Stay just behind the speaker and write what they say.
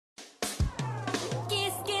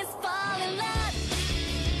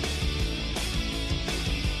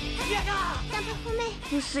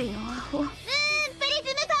薄いのアホ。プリ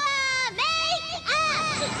ズムパワーメイクア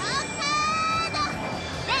ップカード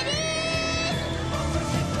レディー。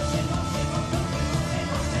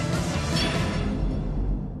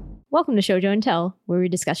 Welcome to Shoujo and Tell, where we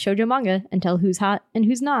discuss shoujo manga and tell who's hot and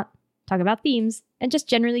who's not, talk about themes, and just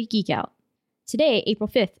generally geek out. Today, April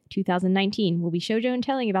 5th, 2019, we'll be shoujo and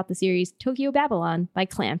telling about the series Tokyo Babylon by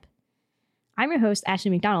Clamp. I'm your host,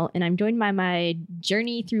 Ashley McDonald, and I'm joined by my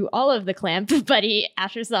journey through all of the Clamp buddy,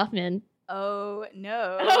 Asher Softman. Oh,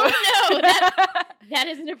 no. Oh, no! That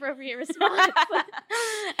is an appropriate response.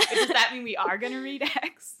 Does that mean we are going to read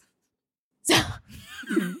X?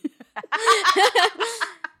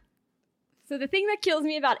 So the thing that kills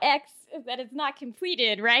me about X is that it's not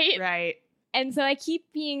completed, right? Right. And so I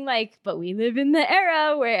keep being like, but we live in the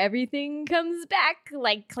era where everything comes back,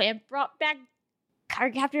 like Clamp brought back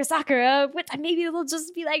Cardcaptor Sakura, but maybe they'll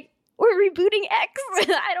just be like, we're rebooting X.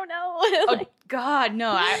 I don't know. Oh, God,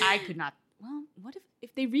 no, I could not. Well, what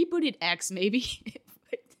if they rebooted X, maybe it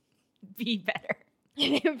would be better.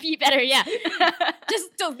 It would be better, yeah.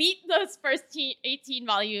 Just delete those first 18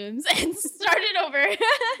 volumes and start it over.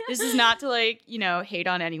 This is not to hate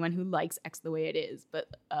on anyone who likes X the way it is, but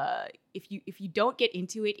if you don't get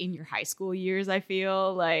into it in your high school years, I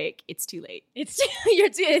feel like it's too late.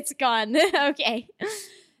 It's gone. Okay.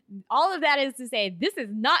 All of that is to say, this is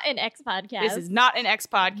not an X podcast. This is not an X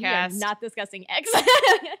podcast. We are not discussing X.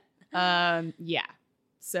 Yeah.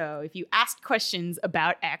 So if you asked questions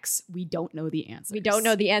about X, we don't know the answers. We don't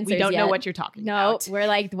know the answers. We don't know yet. what you're talking about. No, we're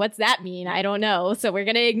like, what's that mean? I don't know. So we're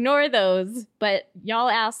going to ignore those. But y'all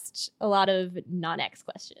asked a lot of non-X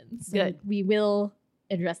questions. Good. We will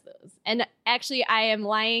address those. And actually, I am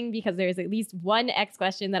lying because there's at least one X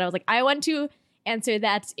question that I was like, I want to answer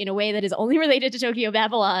that in a way that is only related to Tokyo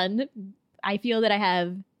Babylon. I feel that I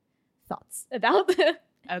have thoughts about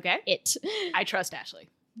Okay. it. I trust Ashley.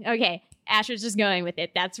 Okay, Asher's just going with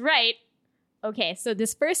it. That's right. Okay, so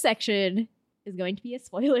this first section is going to be a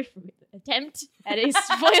spoiler-free attempt at a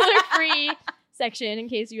spoiler-free section in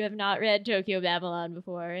case you have not read Tokyo Babylon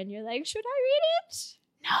before and you're like, should I read it?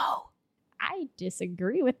 No. I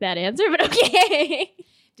disagree with that answer, but okay.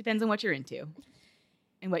 Depends on what you're into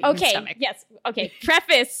and what you can stomach. Yes. Okay,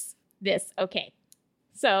 preface this. Okay.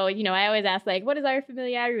 So, I always ask, what is our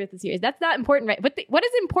familiarity with the series? That's not important, right? But what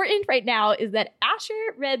is important right now is that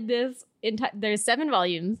Asher read this. There's 7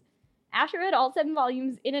 volumes. Asher read all 7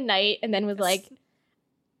 volumes in a night and then was like...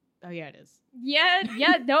 Oh, yeah, it is. Yeah,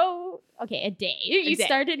 no. Okay, a day. You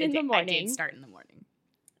started in the morning. I did start in the morning.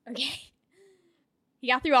 Okay. He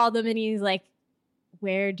got through all of them and he's like,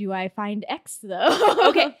 where do I find X, though?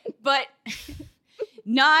 Okay, but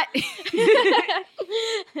not...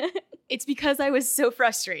 It's because I was so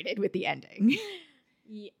frustrated with the ending.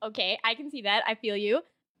 Okay, I can see that. I feel you.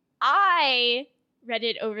 I read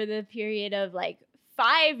it over the period of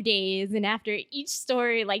 5 days, and after each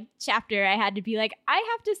story, chapter, I had to be like, I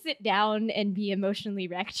have to sit down and be emotionally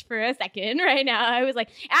wrecked for a second right now. I was like,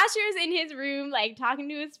 Asher's in his room, talking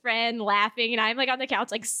to his friend, laughing, and I'm on the couch,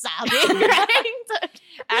 sobbing, right?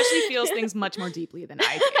 Ashley feels things much more deeply than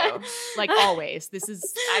I do. Always. This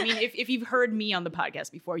is, if you've heard me on the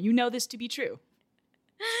podcast before, you know this to be true.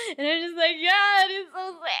 And I'm just like, God, it's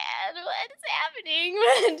so sad. What is happening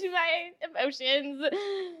to my emotions?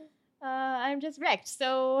 I'm just wrecked.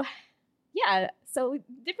 So, yeah. So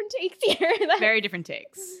different takes here. Very different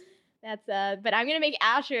takes. That's but I'm gonna make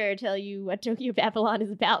Asher tell you what Tokyo Babylon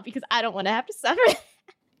is about because I don't want to have to suffer.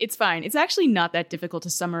 It's fine. It's actually not that difficult to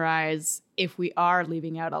summarize if we are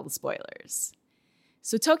leaving out all the spoilers.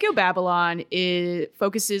 So Tokyo Babylon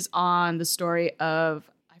focuses on the story of,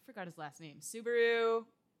 I forgot his last name, Sumeragi.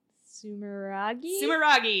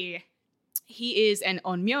 He is an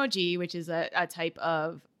onmyoji, which is a type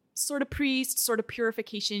of sort of priest, sort of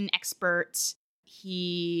purification expert.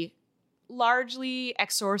 He largely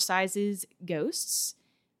exorcises ghosts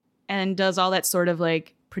and does all that sort of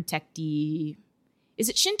protecty. Is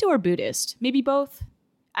it Shinto or Buddhist? Maybe both.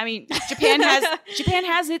 Japan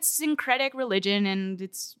has its syncretic religion, and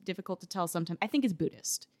it's difficult to tell sometimes. I think it's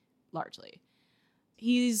Buddhist, largely.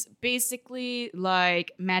 He's basically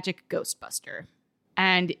like Magic Ghostbuster,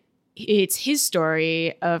 and it's his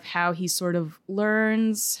story of how he sort of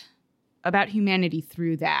learns about humanity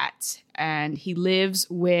through that. And he lives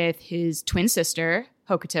with his twin sister,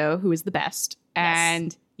 Hokuto, who is the best.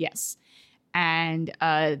 And And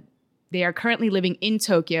they are currently living in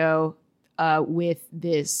Tokyo with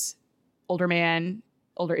this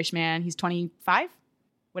older-ish man. He's 25?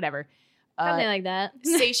 Whatever. Something like that.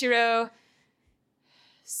 Seishiro.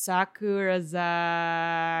 Sakurazaki.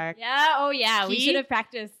 Yeah. Oh, yeah. We should have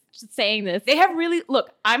practiced saying this. They have really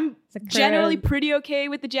look. I'm Sakura. generally pretty okay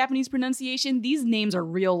with the Japanese pronunciation. These names are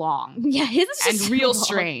real long Yeah, his is and just real so long.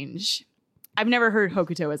 strange. I've never heard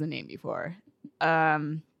Hokuto as a name before.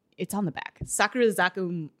 It's on the back.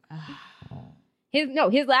 Sakurazaku.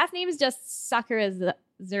 His last name is just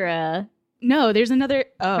Sakurazura, No, there's another.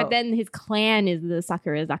 Oh, but then his clan is the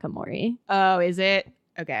Sakura Zakamori. oh, is it?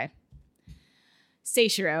 Okay.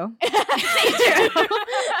 Seishiro. Seishiro.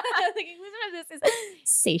 The conclusion of this is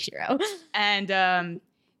Seishiro. And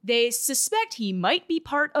they suspect he might be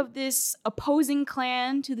part of this opposing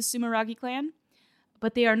clan to the Sumeragi clan,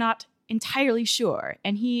 but they are not entirely sure.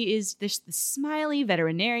 And he is this the smiley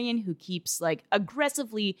veterinarian who keeps like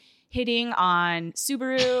aggressively hitting on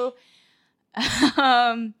Subaru,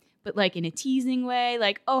 but like in a teasing way,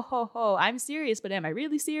 like, oh ho ho, I'm serious, but am I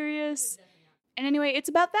really serious? And anyway, it's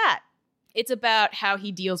about that. It's about how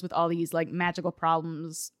he deals with all these like magical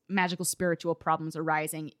spiritual problems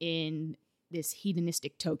arising in this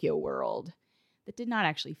hedonistic Tokyo world that did not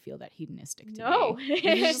actually feel that hedonistic to No. me.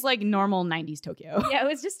 It was just like normal 90s Tokyo. Yeah, it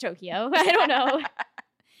was just Tokyo. I don't know.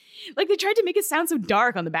 Like they tried to make it sound so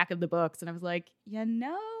dark on the back of the books, and I was like, I'm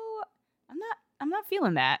not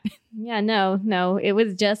feeling that. Yeah, no. It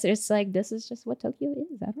was just, it's like, this is just what Tokyo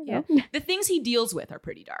is. I don't know. The things he deals with are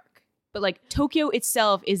pretty dark. But like Tokyo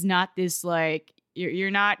itself is not this like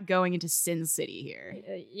you're not going into Sin City here.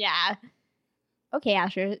 Yeah. Okay,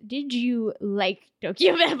 Asher, did you like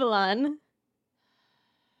Tokyo Babylon?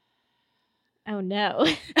 Oh no.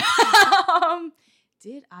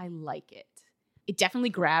 Did I like it? It definitely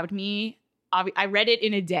grabbed me. I read it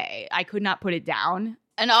in a day. I could not put it down.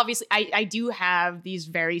 And obviously, I do have these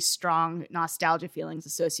very strong nostalgia feelings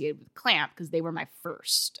associated with Clamp because they were my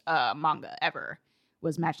first manga ever.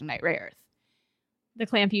 Was Magic Knight Rayearth. The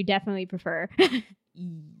clamp you definitely prefer.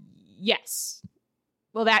 Yes.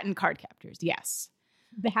 Well, that and Card Captors, yes.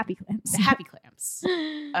 The happy clamps. The happy clamps.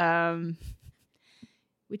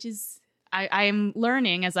 Which is, I am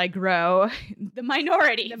learning as I grow, the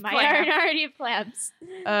minority. The of clamp. minority of clamps.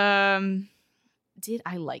 Did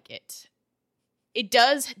I like it? It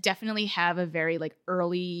does definitely have a very like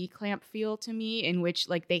early Clamp feel to me, in which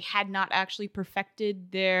like they had not actually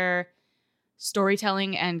perfected their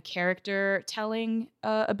storytelling and character telling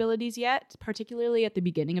abilities yet, particularly at the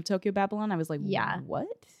beginning of Tokyo Babylon. I was like, Yeah. what?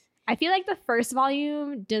 I feel like the first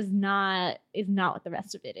volume is not what the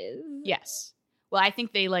rest of it is. Yes. Well, I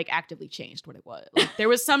think they like actively changed what it was. Like, there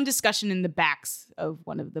was some discussion in the backs of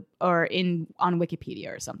one of the on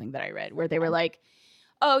Wikipedia or something that I read where they were like,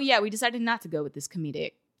 "Oh yeah, we decided not to go with this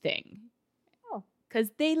comedic thing." Oh,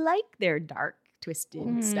 because they like their dark,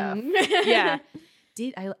 twisted stuff. Mm. Yeah.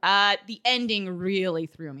 The ending really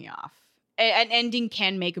threw me off. An ending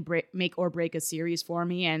can make or break a series for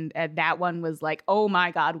me, and that one was like, oh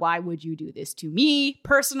my god, why would you do this to me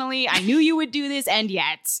personally? I knew you would do this, and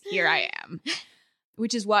yet here I am.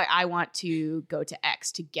 Which is why I want to go to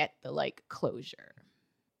X to get the like closure.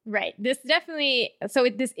 Right. This definitely. So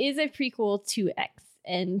this is a prequel to X,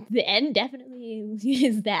 and the end definitely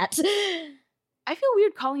is that. I feel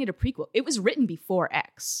weird calling it a prequel. It was written before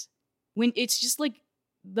X. When it's just like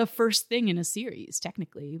the first thing in a series,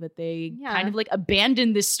 technically, but they kind of like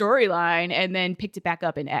abandoned this storyline and then picked it back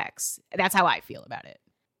up in X. That's how I feel about it.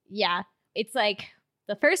 Yeah. It's like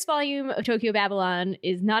the first volume of Tokyo Babylon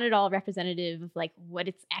is not at all representative of like what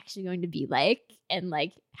it's actually going to be like and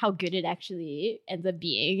like how good it actually ends up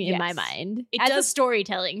being in my mind. It as does a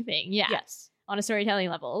storytelling thing. Yeah. Yes. On a storytelling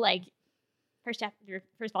level. Like first chapter,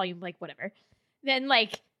 first volume, like whatever. Then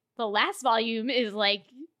like the last volume is like,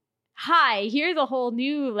 hi, here's a whole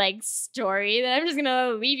new like story that I'm just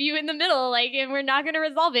gonna leave you in the middle, like, and we're not gonna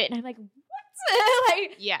resolve it. And I'm like, what?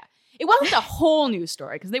 Like, yeah, it wasn't a whole new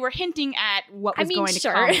story because they were hinting at what was going to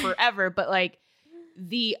come forever, but like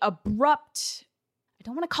the abrupt, I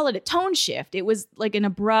don't want to call it a tone shift. It was like an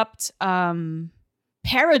abrupt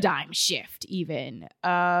paradigm shift, even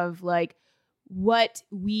of like what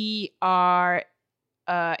we are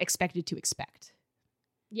expected to expect.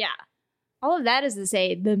 Yeah. All of that is to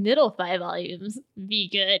say, the middle 5 volumes be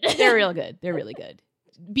good. They're real good. They're really good.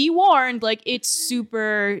 Be warned, like it's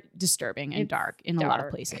super disturbing and dark in a lot of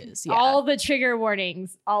places. Yeah. All the trigger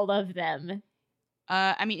warnings, all of them.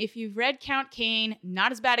 I mean, if you've read Count Kane,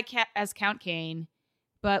 not as bad as Count Kane,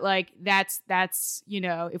 but like that's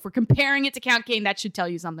if we're comparing it to Count Kane, that should tell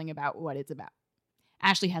you something about what it's about.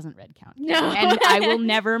 Ashley hasn't read Count Kane, and I will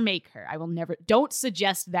never make her. I will never. Don't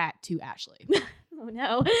suggest that to Ashley. Oh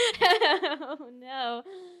no. Oh no.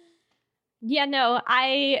 Yeah, no,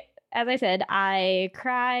 I as I said, I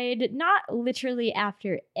cried not literally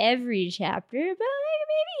after every chapter, but like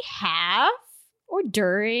maybe half or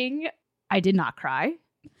during. I did not cry.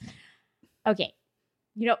 Okay.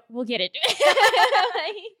 We'll get into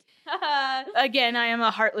it. Again, I am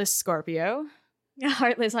a heartless Scorpio.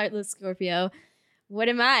 Heartless Scorpio. What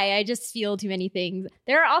am I? I just feel too many things.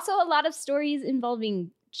 There are also a lot of stories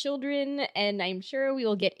involving children, and I'm sure we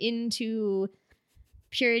will get into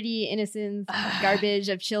purity, innocence, garbage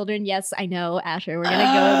of children. Yes, I know, Asher. We're going to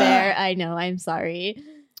go there. I know. I'm sorry.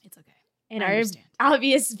 It's okay. And I our understand.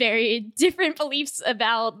 obvious, very different beliefs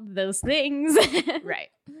about those things. Right.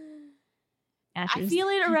 I Asher's- feel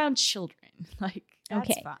it around children. Like, that's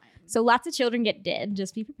Okay. fine. So lots of children get dead.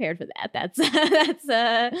 Just be prepared for that. That's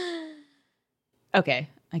Okay,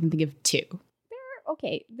 I can think of two.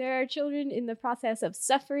 okay. There are children in the process of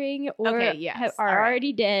suffering or Okay, yes. are All right.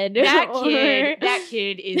 already dead. That or-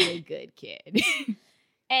 kid is a good kid.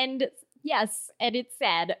 And yes, and it's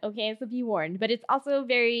sad. Okay, so be warned. But it's also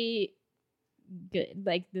very good.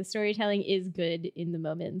 Like the storytelling is good in the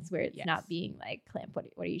moments where it's Yes. not being like, Clamp, what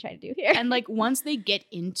are you trying to do here? And like once they get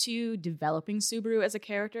into developing Subaru as a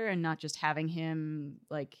character and not just having him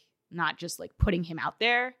like not just like putting him out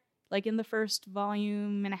there like in the first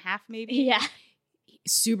volume and a half maybe. yeah,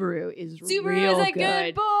 Subaru is Subaru real is a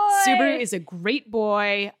good boy. Subaru is a great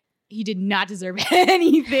boy. He did not deserve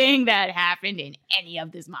anything that happened in any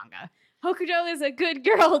of this manga. Hokuto is a good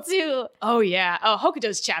girl too. Oh yeah. Oh,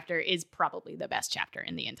 Hokuto's chapter is probably the best chapter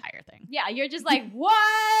in the entire thing. Yeah, you're just like, what,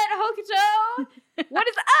 Hokuto? What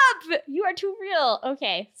is up? You are too real.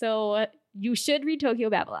 Okay, so you should read Tokyo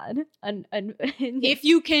Babylon. If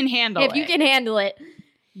you can handle it. if you can handle it,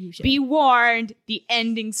 you should. Be warned, the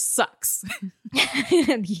ending sucks.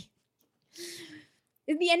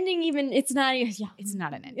 Is the ending even? It's not. Yeah, It's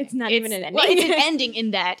not an ending. It's not even an ending. Well, it's an ending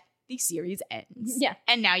in that the series ends. Yeah.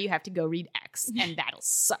 And now you have to go read X, and that'll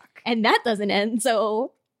suck. and that doesn't end.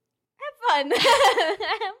 So have fun. have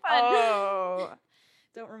fun. Oh,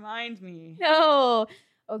 don't remind me. No.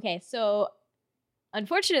 Okay, so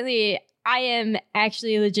unfortunately, I am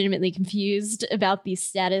actually legitimately confused about the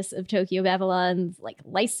status of Tokyo Babylon's like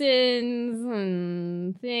license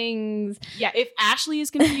and things. Yeah, if Ashley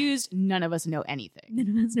is confused, none of us know anything. None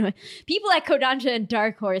of us know. People at Kodansha and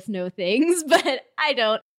Dark Horse know things, but I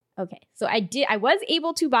don't. Okay, so I was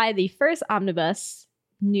able to buy the first omnibus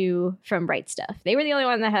new from Bright Stuff. They were the only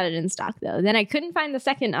one that had it in stock though. Then I couldn't find the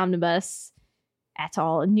second omnibus at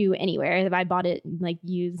all new anywhere. I bought it like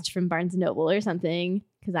used from Barnes & Noble or something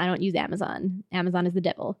because I don't use Amazon. Amazon is the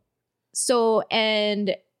devil. So,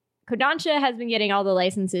 and Kodansha has been getting all the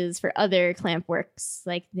licenses for other Clamp works.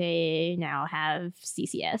 Like they now have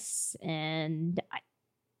CCS, and I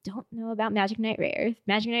don't know about Magic Knight Rare.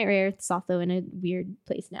 Magic Knight Rare is also in a weird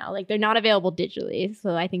place now. Like they're not available digitally.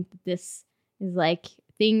 So I think that this is like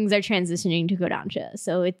things are transitioning to Kodansha.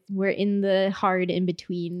 So we're in the hard in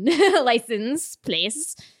between license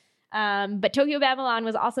place. But Tokyo Babylon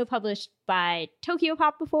was also published by Tokyo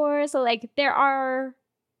Pop before. So like there are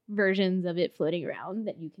versions of it floating around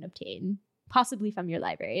that you can obtain, possibly from your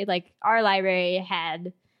library. Like our library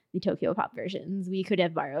had the Tokyo Pop versions. We could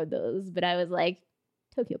have borrowed those, but I was like,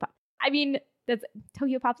 Tokyo Pop. I mean, that's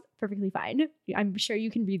Tokyo Pop's perfectly fine. I'm sure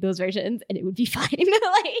you can read those versions and it would be fine.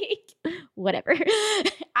 Like, whatever.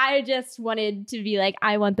 I just wanted to be like,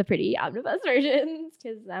 I want the pretty omnibus versions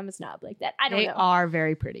because I'm a snob like that. I don't They know. are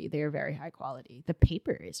very pretty. They are very high quality. The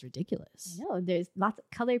paper is ridiculous. I know. There's lots of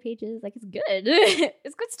color pages. Like, it's good.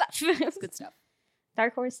 It's good stuff. It's good stuff.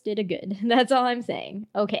 Dark Horse did a good. That's all I'm saying.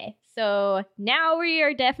 Okay, so now we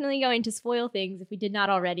are definitely going to spoil things if we did not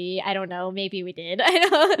already. I don't know. Maybe we did. I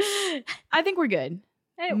don't. I think we're good.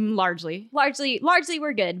 Largely. Largely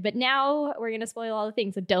we're good. But now we're going to spoil all the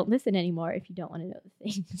things. So don't listen anymore if you don't want to know the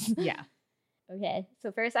things. Yeah. Okay,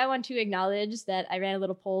 so first I want to acknowledge that I ran a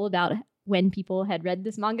little poll about when people had read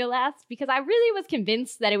this manga last because I really was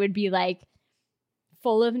convinced that it would be like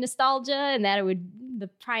full of nostalgia and that the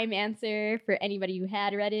prime answer for anybody who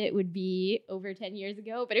had read it would be over 10 years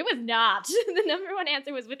ago, but it was not. The number one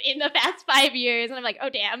answer was within the past 5 years, and I'm like, oh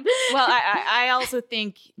damn. Well, I also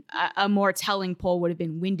think a more telling poll would have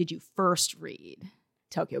been, when did you first read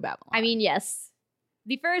Tokyo Babylon? I mean, yes.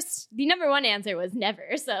 The number one answer was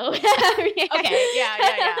never, so. Okay,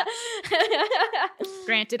 yeah.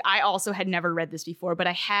 Granted, I also had never read this before, but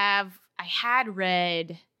I had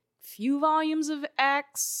read few volumes of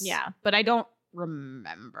X. Yeah. But I don't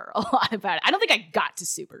remember a lot about it. I don't think I got to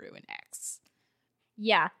Subaru in X.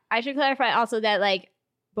 Yeah, I should clarify also that like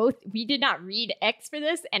we did not read X for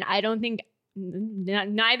this, and I don't think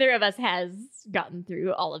neither of us has gotten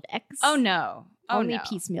through all of X. Oh no. Oh, only no.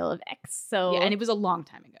 piecemeal of X. So Yeah, and it was a long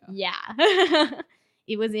time ago. yeah.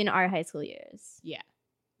 It was in our high school years. Yeah.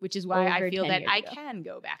 Which is why I Over feel 10 that years I ago. can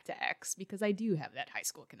go back to X because I do have that high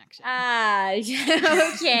school connection. Ah,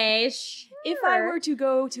 okay. If I were to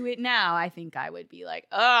go to it now, I think I would be like,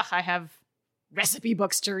 ugh, I have recipe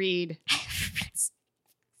books to read.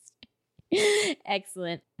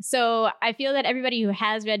 Excellent. So I feel that everybody who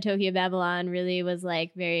has read Tokyo Babylon really was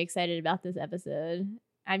like very excited about this episode.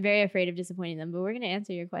 I'm very afraid of disappointing them, but we're going to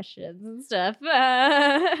answer your questions and stuff.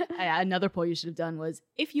 Another poll you should have done was,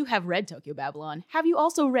 if you have read Tokyo Babylon, have you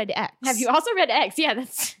also read X? Have you also read X? Yeah,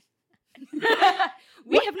 that's...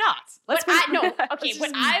 We have not. Okay, Let's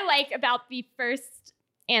what just- I like about the first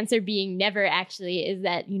answer being never actually is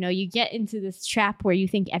that, you know, you get into this trap where you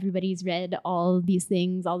think everybody's read all these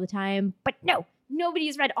things all the time, but no,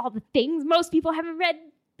 nobody's read all the things. Most people haven't read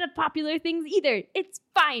the popular things either. It's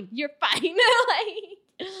fine. You're fine.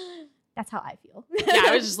 Like, that's how I feel. Yeah,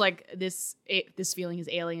 I was just like, this feeling is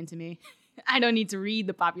alien to me. I don't need to read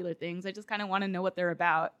the popular things. I just kind of want to know what they're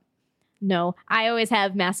about. No, I always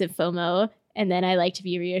have massive FOMO, and then I like to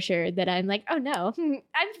be reassured that I'm like, oh no,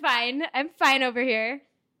 I'm fine. I'm fine over here.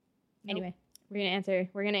 Nope. Anyway,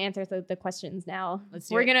 we're gonna answer the questions now. Let's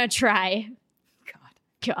do We're it. gonna try.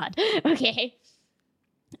 God. Okay.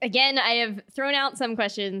 Again, I have thrown out some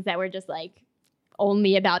questions that were just like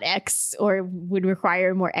only about X or would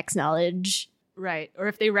require more X knowledge. Right. Or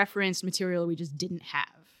if they referenced material we just didn't have.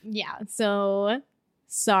 Yeah. So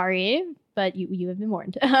sorry, but you have been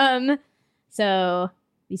warned. So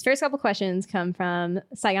these first couple questions come from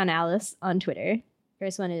Saigon Alice on Twitter.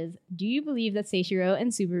 First one is, do you believe that Seishiro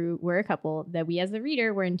and Subaru were a couple that we as the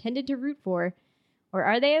reader were intended to root for, or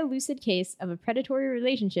are they a lucid case of a predatory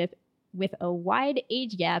relationship with a wide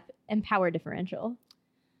age gap and power differential?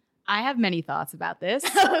 I have many thoughts about this.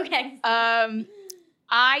 Okay.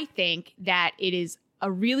 I think that it is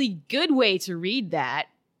a really good way to read that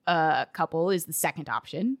couple is the second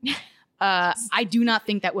option. I do not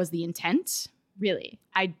think that was the intent. Really?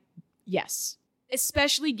 Yes.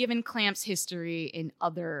 Especially given Clamp's history in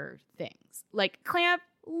other things. Like, Clamp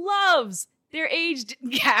loves their age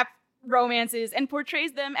gap romances and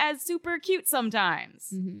portrays them as super cute sometimes.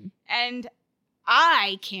 Mm-hmm. And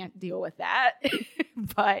I can't deal with that.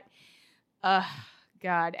 But,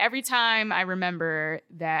 God, every time I remember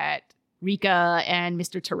that Rika and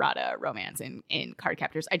Mr. Tarada romance in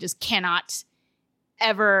Cardcaptors, I just cannot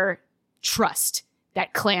ever trust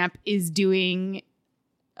that Clamp is doing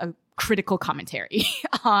a critical commentary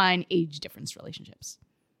on age difference relationships.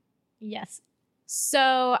 Yes.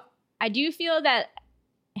 So I do feel that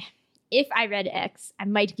if I read X, I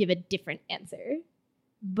might give a different answer.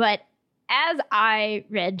 But as I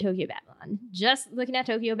read Tokyo Babylon, just looking at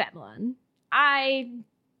Tokyo Babylon, I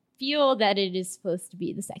feel that it is supposed to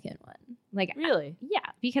be the second one. Like, Really? yeah,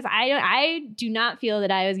 because I do not feel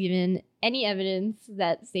that I was given any evidence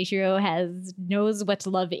that Seishiro knows what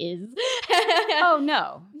love is. Oh,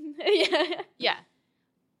 no. Yeah. Yeah.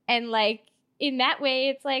 And like in that way,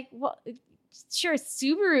 it's like, well, sure,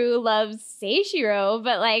 Subaru loves Seishiro,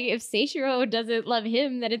 but like if Seishiro doesn't love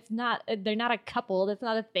him, then they're not a couple. That's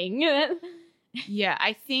not a thing. Yeah,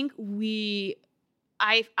 I think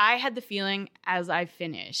I had the feeling as I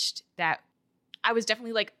finished that I was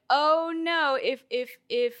definitely like, oh no, if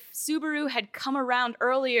Subaru had come around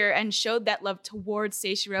earlier and showed that love towards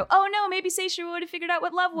Seishiro, oh no, maybe Seishiro would have figured out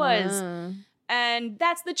what love was. And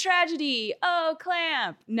that's the tragedy. Oh,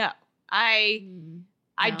 Clamp. No, I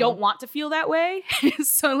No. don't want to feel that way.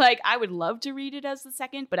 So like, I would love to read it as the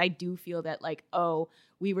second, but I do feel that like, oh,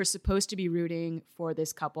 we were supposed to be rooting for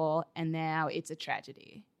this couple and now it's a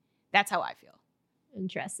tragedy. That's how I feel.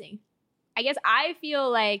 Interesting. I guess I feel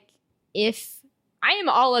like if I am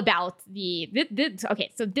all about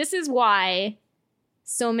okay, so this is why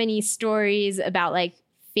so many stories about like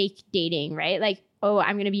fake dating, right? Like, oh,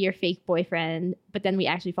 I'm going to be your fake boyfriend, but then we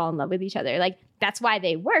actually fall in love with each other. Like, that's why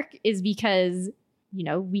they work, is because, you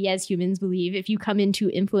know, we as humans believe if you come into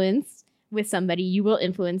influence with somebody, you will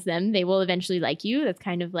influence them. They will eventually like you. That's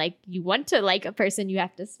kind of like you want to like a person you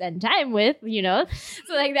have to spend time with, you know?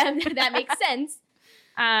 So like that makes sense.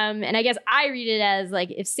 And I guess I read it as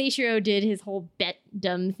like if Seishiro did his whole bet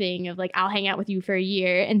dumb thing of like, I'll hang out with you for a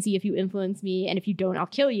year and see if you influence me. And if you don't, I'll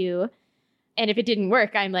kill you. And if it didn't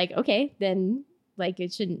work, I'm like, okay, then like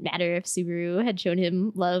it shouldn't matter if Subaru had shown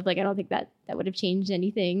him love. Like, I don't think that would have changed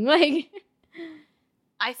anything. Like,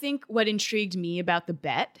 I think what intrigued me about the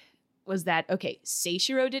bet was that, okay,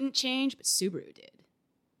 Seishiro didn't change, but Subaru did.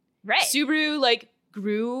 right. Subaru like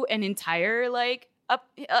grew an entire like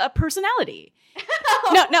a personality.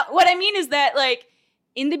 No, what I mean is that like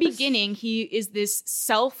in the beginning, he is this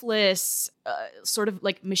selfless sort of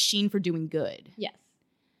like machine for doing good. Yes.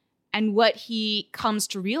 And what he comes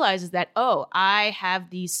to realize is that, oh, I have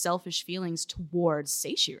these selfish feelings towards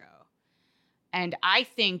Seishiro. And I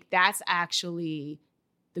think that's actually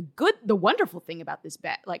the wonderful thing about this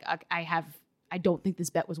bet. Like, I don't think this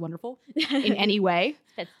bet was wonderful in any way.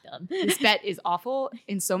 That's dumb. This bet is awful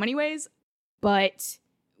in so many ways. But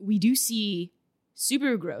we do see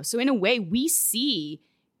Subaru grow. So in a way, we see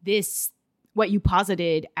this, what you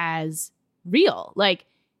posited as real. Like,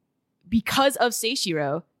 because of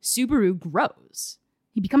Seishiro, Subaru grows.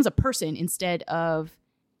 He becomes a person instead of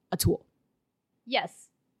a tool. Yes.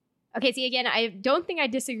 Okay, see, again, I don't think I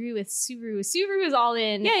disagree with Subaru. Subaru is all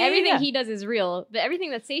in. Yeah, everything yeah. he does is real, but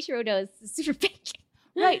everything that Seishiro does is super fake.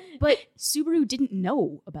 Right, but Subaru didn't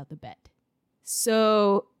know about the bet.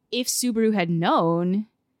 So if Subaru had known,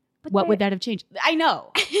 But what would that have changed? I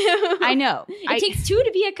know. I know. It takes two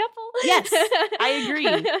to be a couple. Yes, I agree.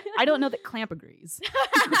 I don't know that Clamp agrees.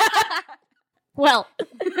 Well.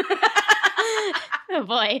 Oh,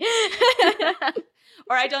 boy.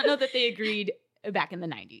 Or I don't know that they agreed back in the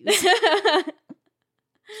 90s.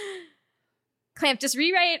 Clamp, just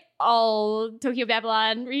rewrite all Tokyo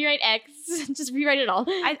Babylon, rewrite X, just rewrite it all.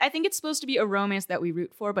 I think it's supposed to be a romance that we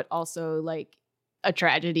root for, but also like a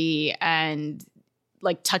tragedy and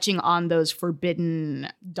like touching on those forbidden,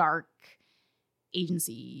 dark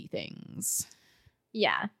agency things.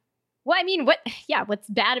 Yeah. Well, I mean, what's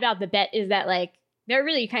bad about the bet is that like there are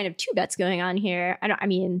really kind of two bets going on here.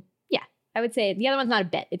 I would say the other one's not a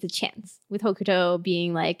bet, it's a chance. With Hokuto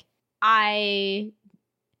being like, I'm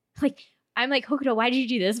like, Hokuto, why did you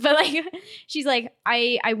do this? But like, she's like,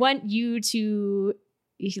 I want you to,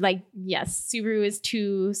 she's like, yes, Subaru is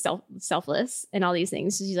too selfless and all these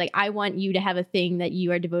things. So she's like, I want you to have a thing that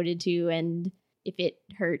you are devoted to, and if it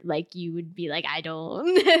hurt, like you would be like, I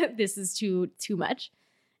don't, this is too much.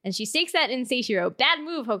 And she stakes that in Seishiro. Bad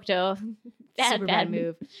move, Hokuto. Super bad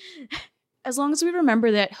move. As long as we remember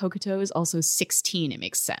that Hokuto is also 16, it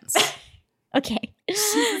makes sense. Okay.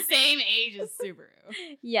 She's the same age as Subaru.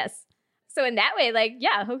 Yes. So in that way, like,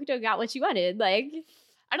 yeah, Hokuto got what she wanted. Like,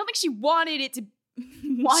 I don't think she wanted it to.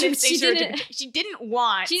 She didn't- She didn't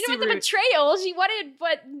want. she didn't Subaru. want the betrayal. She wanted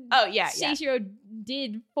what Oh yeah, yeah. Seishiro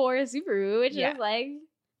did for Subaru, which Yeah. was like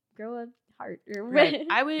grow a heart. Or Right.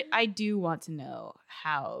 I do want to know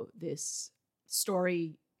how this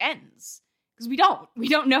story ends, because we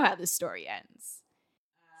don't know how this story ends.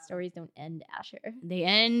 Stories don't end, Asher. They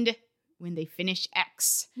end when they finish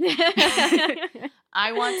X.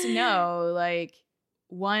 I want to know, like,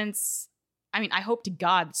 once. I mean, I hope to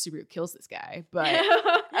God Subaru kills this guy,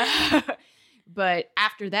 but but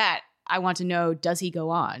after that, I want to know: does he go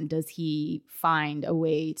on? Does he find a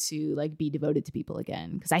way to like be devoted to people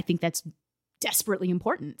again? Because I think that's desperately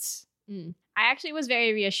important. I actually was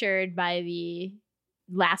very reassured by the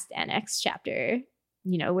last Annex chapter,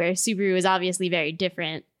 where Subaru is obviously very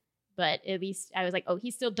different, but at least I was like, oh,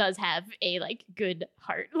 he still does have a like good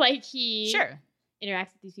heart. Like he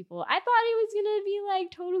interacts with these people. I thought he was gonna be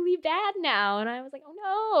like totally bad now, and I was like, oh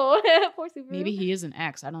no, poor Subaru. Maybe he is an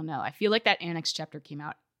X. I don't know. I feel like that Annex chapter came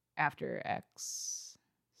out after X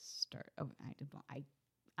start. Oh,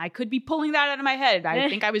 I could be pulling that out of my head. I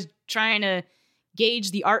think I was trying to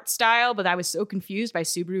gauge the art style, but I was so confused by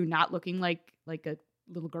Subaru not looking like a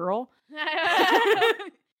little girl.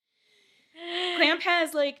 Clamp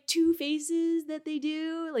has like two faces that they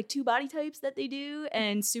do, like two body types that they do,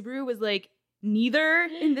 and Subaru was like neither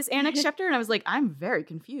in this Annex chapter, and I was like, I'm very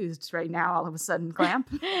confused right now all of a sudden, Clamp.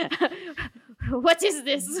 What is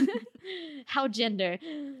this? How gender?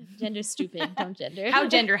 Gender stupid. Don't gender. How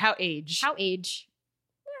gender, how age. How age?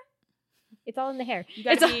 It's all in the hair. You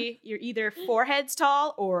gotta be, you're either 4 heads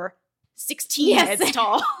tall or 16 heads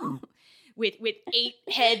tall with 8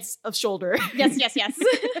 heads of shoulder. Yes.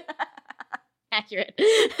 Accurate.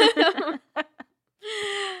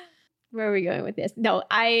 Where are we going with this? No,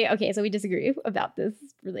 okay, so we disagree about this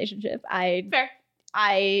relationship. Fair.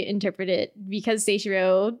 I interpret it because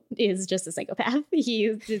Seishiro is just a psychopath.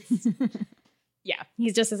 He's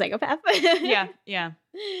just a psychopath. Yeah.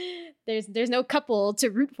 There's no couple to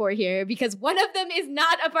root for here because one of them is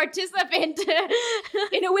not a participant.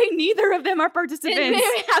 In a way, neither of them are participants.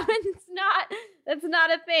 That's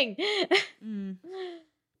not a thing. Mm.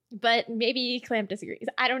 But maybe Clamp disagrees.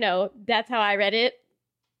 I don't know. That's how I read it.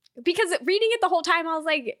 Because reading it the whole time, I was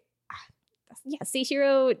like, yeah,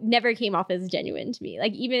 Seishiro never came off as genuine to me,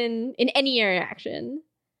 like even in any interaction.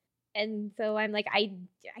 And so I'm like, I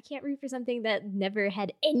can't root for something that never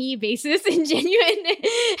had any basis in genuine.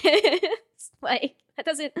 Like,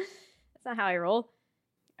 that's not how I roll.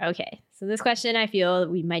 Okay, so this question I feel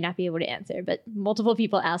we might not be able to answer, but multiple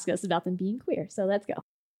people ask us about them being queer, so let's go.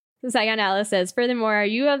 So Saigon Alice says, furthermore, are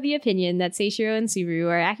you of the opinion that Seishiro and Subaru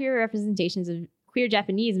are accurate representations of queer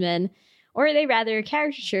Japanese men, or are they rather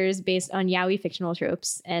caricatures based on yaoi fictional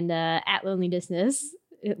tropes? And at Lonely Distance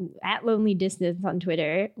on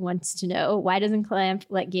Twitter wants to know, why doesn't Clamp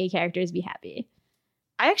let gay characters be happy?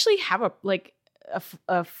 I actually have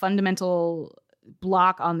a fundamental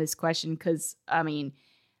block on this question because, I mean,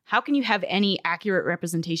 how can you have any accurate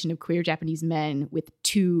representation of queer Japanese men with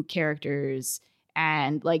 2 characters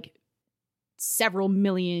and like several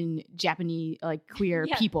million Japanese like queer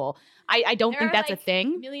people? I don't think that's a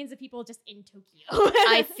thing. Millions of people just in Tokyo.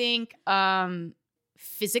 I think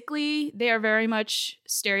physically they are very much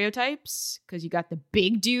stereotypes because you got the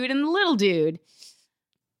big dude and the little dude.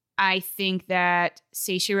 I think that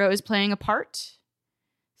Seishiro is playing a part,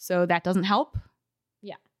 so that doesn't help.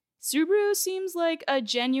 Yeah. Subaru seems like a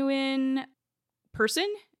genuine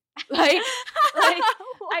person. Like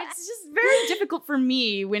it's just very difficult for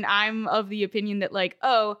me when I'm of the opinion that like,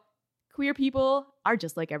 oh, queer people are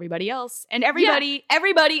just like everybody else. And everybody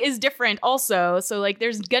is different also. So like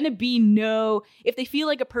there's gonna be if they feel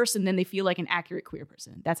like a person, then they feel like an accurate queer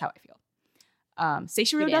person. That's how I feel.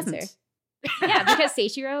 Seishiro doesn't. Yeah, because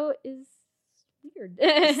Seishiro is weird.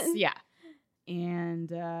 Yeah.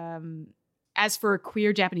 And as for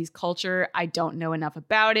queer Japanese culture, I don't know enough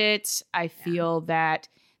about it. I feel that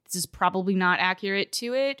this is probably not accurate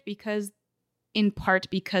to it in part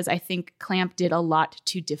because I think Clamp did a lot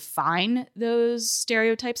to define those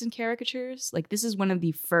stereotypes and caricatures. Like this is one of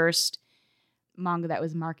the first manga that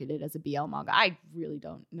was marketed as a BL manga. I really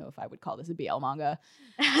don't know if I would call this a BL manga.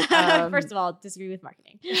 First of all, disagree with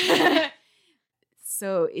marketing.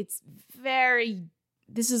 So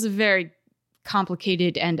this is a very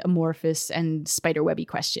complicated and amorphous and spiderwebby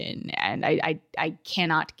question, and I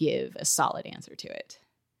cannot give a solid answer to it.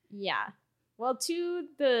 Yeah. Well, to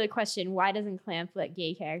the question, why doesn't Clamp let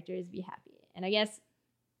gay characters be happy? And I guess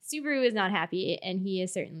Subaru is not happy, and he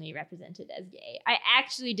is certainly represented as gay. I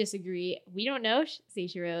actually disagree. We don't know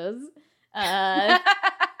Seishiro's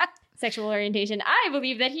sexual orientation. I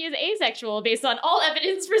believe that he is asexual based on all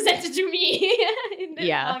evidence presented to me in this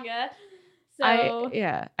manga. So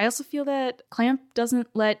I also feel that Clamp doesn't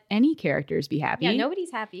let any characters be happy. Yeah,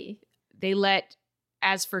 nobody's happy. They let,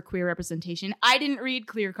 as for queer representation, I didn't read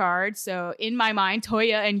Clear Card, so in my mind,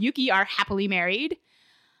 Toya and Yuki are happily married.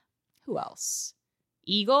 Who else?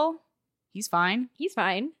 Eagle? He's fine. He's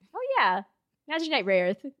fine. Oh yeah. Magic Knight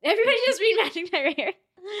Rayearth. Everybody just read Magic Knight Rayearth.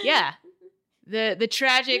 Yeah. The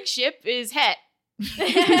tragic ship is Het.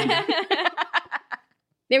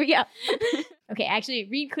 There we go. Okay, actually,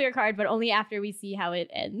 read Clear Card, but only after we see how it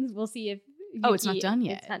ends. We'll see if Yuki, oh, it's not done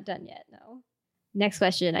yet. It's not done yet, no. Next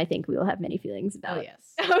question, I think we will have many feelings about. Oh, yes.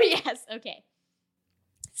 Oh, yes. Okay.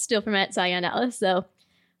 Still from at Saigon Alice, though.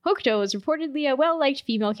 Hokuto was reportedly a well-liked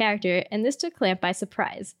female character, and this took Clamp by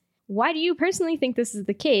surprise. Why do you personally think this is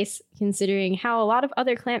the case, considering how a lot of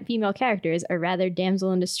other Clamp female characters are rather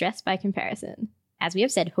damsel in distress by comparison? As we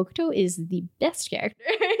have said, Hokuto is the best character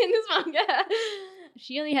in this manga.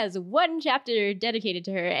 She only has one chapter dedicated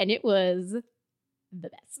to her, and it was the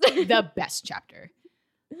best. The best chapter.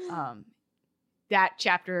 That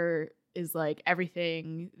chapter is like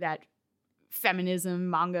everything that feminism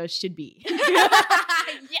manga should be.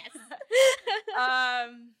 Yes.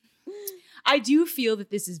 I do feel that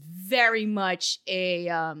this is very much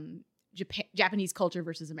a Japanese culture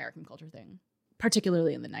versus American culture thing,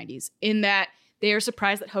 particularly in the 90s, in that they are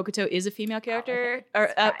surprised that Hokuto is a female character, or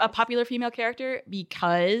a popular female character,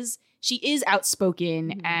 because she is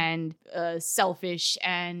outspoken and selfish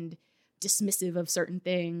and dismissive of certain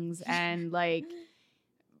things and like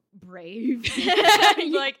brave.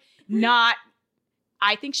 Like not,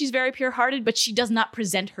 I think she's very pure-hearted, but she does not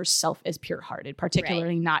present herself as pure-hearted,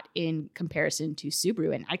 particularly not in comparison to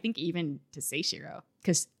Subaru, and I think even to Seishiro.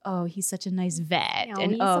 Because, oh, he's such a nice vet. Oh,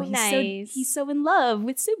 and he's so nice. He's so in love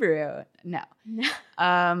with Subaru. No.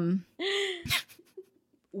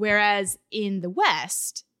 Whereas in the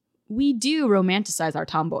West, we do romanticize our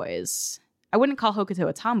tomboys. I wouldn't call Hokuto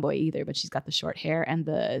a tomboy either, but she's got the short hair and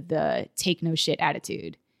the take no shit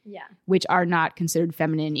attitude. Yeah. Which are not considered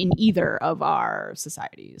feminine in either of our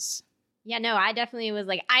societies. Yeah, no, I definitely was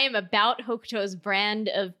like, I am about Hokuto's brand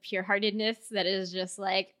of pure-heartedness that is just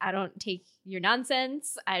like, I don't take your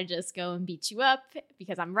nonsense. I just go and beat you up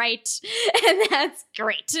because I'm right. And that's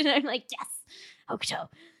great. And I'm like, yes, Hokuto.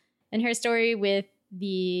 And her story with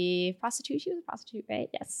the prostitute, she was a prostitute, right?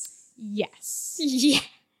 Yes. Yes. Yeah.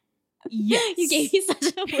 Yes. You gave me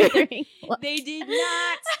such a withering look. They did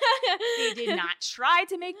not try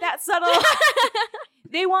to make that subtle.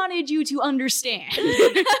 They wanted you to understand.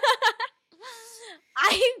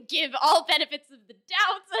 I give all benefits of the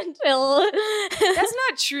doubt until That's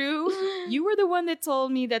not true. You were the one that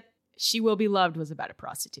told me that She Will Be Loved was about a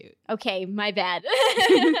prostitute. Okay, my bad.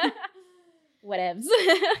 Whatevs.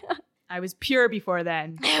 I was pure before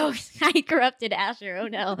then. I corrupted Asher. Oh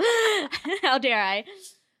no. How dare I?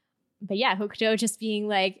 But yeah, Hokuto just being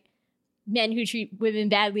like, men who treat women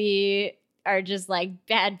badly are just like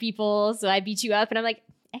bad people, so I beat you up. And I'm like,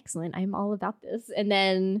 excellent, I'm all about this. And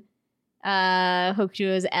then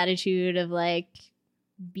Hokuto's attitude of like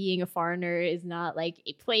being a foreigner is not like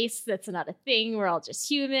a place, that's not a thing, we're all just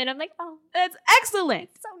human. I'm like, oh, That's excellent.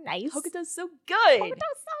 so nice. Hokuto's so good. Hokuto's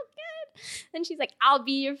so good. And she's like, I'll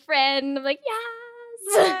be your friend. I'm like,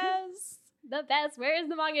 yes. Yes. The best. Where is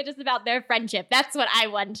the manga just about their friendship? That's what I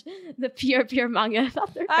want. The pure manga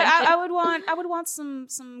about their friendship. I would want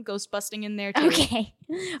some ghost busting in there too. Okay.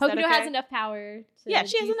 Hokuto okay? has enough power. Yeah,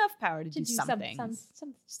 she has do- enough power to do some some things.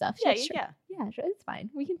 some stuff. Yeah, Sure. yeah. Yeah, sure. It's fine.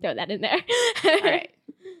 We can throw that in there. All right.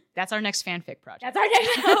 That's our next fanfic project. That's our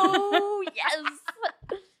next. Oh, yes.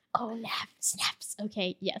 Oh, snaps.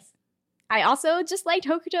 Okay, yes. I also just liked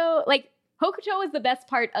Hokuto. Like, Hokuto was the best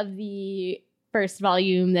part of the first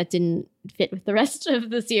volume that didn't fit with the rest of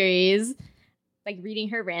the series. Like, reading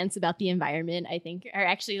her rants about the environment, I think, are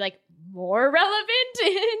actually, like, more relevant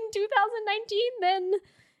in 2019 than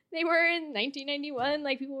they were in 1991.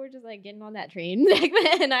 Like, people were just, like, getting on that train back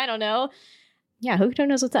then. I don't know. Yeah, Hokuto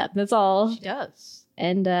knows what's up. That's all. She does.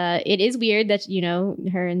 And it is weird that, you know,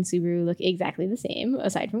 her and Subaru look exactly the same,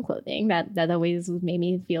 aside from clothing. That always made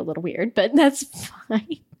me feel a little weird, but that's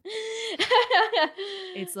fine.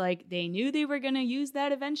 It's like they knew they were going to use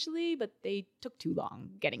that eventually, but they took too long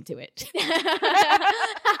getting to it.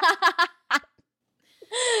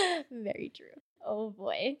 Very true. Oh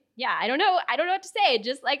boy. Yeah, I don't know what to say.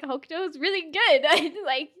 Just like Hokuto's really good.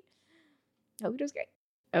 Like, Hokuto's great.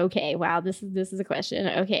 Okay, wow, this is a question.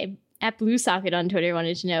 Okay. At Blue Socket on Twitter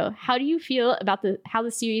wanted to know, how do you feel about how the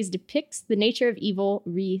series depicts the nature of evil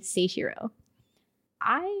re Seishiro?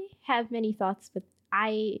 I have many thoughts, but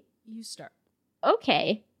You start.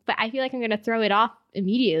 okay. But I feel like I'm going to throw it off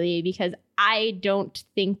immediately because I don't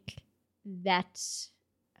think that...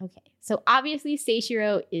 Okay. So obviously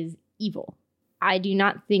Seishiro is evil. I do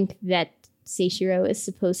not think that Seishiro is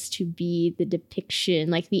supposed to be the depiction,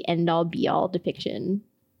 like the end-all be-all depiction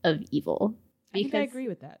of evil. I think I agree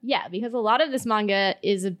with that. Yeah, because a lot of this manga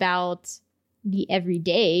is about the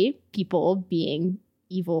everyday people being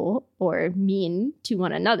evil or mean to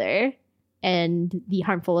one another and the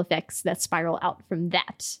harmful effects that spiral out from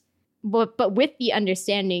that. But with the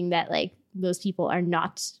understanding that, like, those people are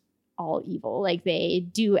not all evil. Like, they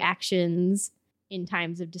do actions in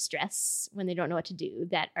times of distress when they don't know what to do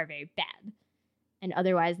that are very bad. And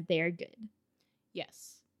otherwise, they are good.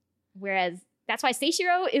 Yes. Whereas that's why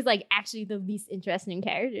Seishiro is, like, actually the least interesting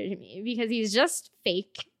character to me, because he's just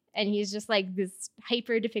fake and he's just like this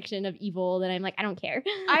hyper depiction of evil that I'm like, I don't care.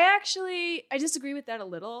 I disagree with that a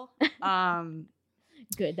little.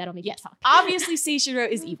 Good, that'll make you Yes. talk. Obviously Seishiro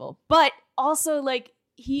is evil, but also, like,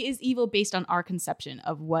 he is evil based on our conception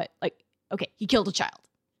of what, like, okay, he killed a child.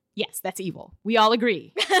 Yes, that's evil. We all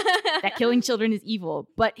agree that killing children is evil,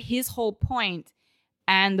 but his whole point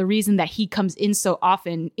and the reason that he comes in so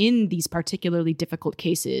often in these particularly difficult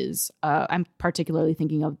cases, I'm particularly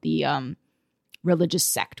thinking of the religious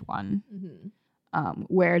sect one, Mm-hmm.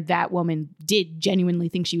 where that woman did genuinely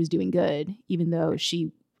think she was doing good, even though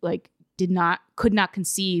she, like, could not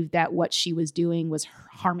conceive that what she was doing was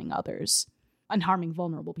harming others and harming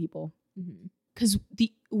vulnerable people. Mm-hmm. Because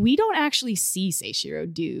we don't actually see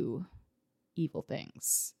Seishiro do evil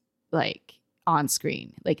things, like, on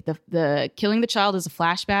screen. Like, the killing the child is a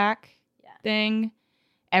flashback thing.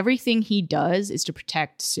 Everything he does is to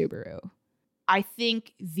protect Subaru. I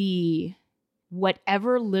think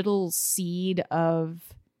whatever little seed of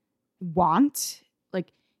want,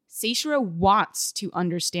 like, Seishiro wants to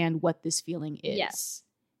understand what this feeling is. Yes.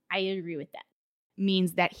 I agree with that.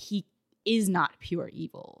 Means that he is not pure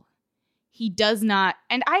evil. He does not,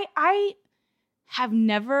 and I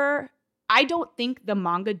don't think the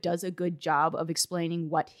manga does a good job of explaining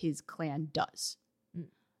what his clan does.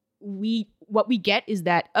 What we get is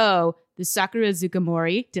that, oh, the Sakura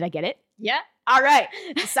Zukamori, did I get it? Yeah. All right.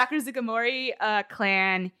 The Sakura Zukamori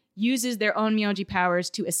clan uses their own Myoji powers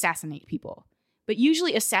to assassinate people. But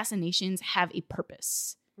usually assassinations have a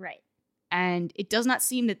purpose. Right. And it does not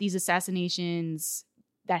seem that these assassinations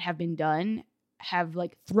that have been done have,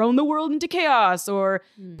 like, thrown the world into chaos or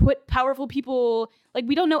put powerful people, like,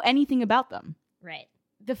 we don't know anything about them. Right.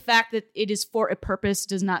 The fact that it is for a purpose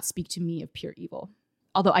does not speak to me of pure evil.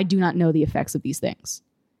 Although I do not know the effects of these things.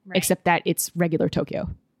 Right. except that it's regular Tokyo.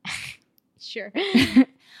 Sure.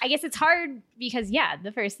 I guess it's hard because,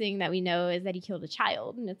 the first thing that we know is that he killed a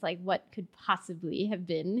child. And it's like, what could possibly have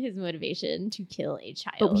been his motivation to kill a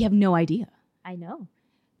child? But we have no idea. I know.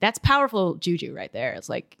 That's powerful juju right there. It's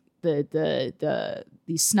like the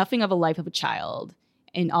snuffing of a life of a child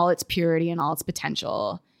in all its purity and all its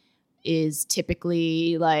potential is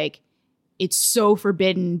typically like, it's so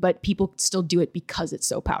forbidden, but people still do it because it's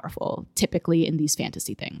so powerful, typically in these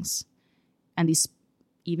fantasy things. And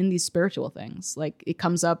even these spiritual things. Like it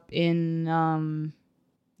comes up in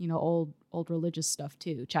old religious stuff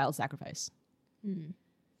too, child sacrifice.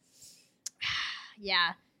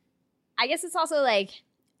 Yeah. I guess it's also like,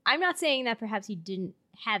 I'm not saying that perhaps he didn't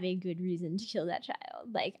have a good reason to kill that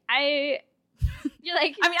child. Like you're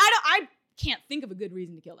like, I mean, I can't think of a good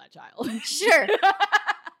reason to kill that child. Sure.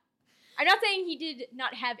 I'm not saying he did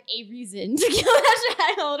not have a reason to kill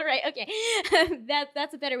that child, right? Okay.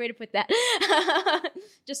 That's a better way to put that.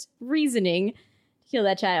 Just reasoning to kill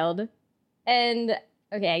that child. And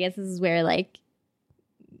okay, I guess this is where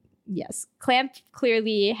yes, Clamp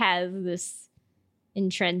clearly has this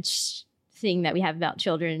entrenched thing that we have about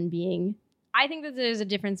children being, I think that there's a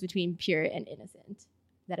difference between pure and innocent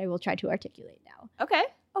that I will try to articulate now.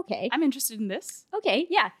 Okay. I'm interested in this. Okay,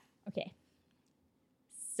 yeah. Okay.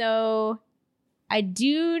 So I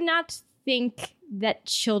do not think that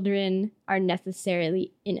children are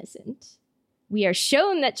necessarily innocent. We are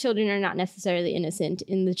shown that children are not necessarily innocent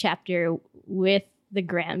in the chapter with the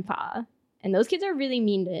grandpa. And those kids are really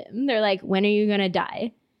mean to him. They're like, when are you going to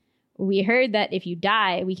die? We heard that if you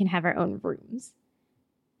die, we can have our own rooms.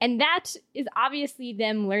 And that is obviously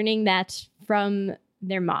them learning that from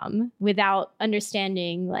their mom without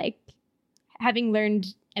understanding, having learned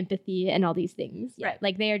empathy and all these things. Yeah. Right.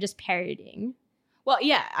 Like they are just parroting. Well,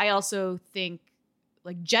 yeah, I also think,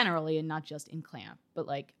 generally, and not just in Clamp, but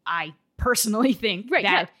I personally think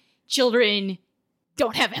that children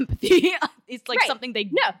don't have empathy. It's something they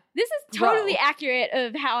No, this is totally grow. accurate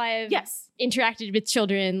of how I've interacted with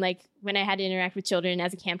children. Like when I had to interact with children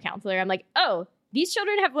as a camp counselor, I'm like, oh, these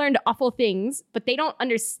children have learned awful things, but they don't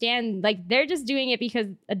understand. They're just doing it because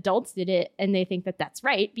adults did it, and they think that that's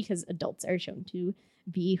right because adults are shown to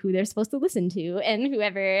be who they're supposed to listen to and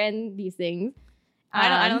whoever and these things.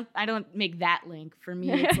 I don't make that link. For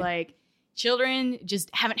me, it's children just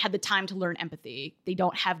haven't had the time to learn empathy. They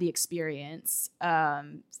don't have the experience.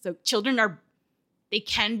 So children they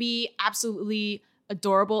can be absolutely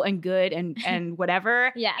adorable and good and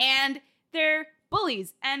whatever. Yeah. And they're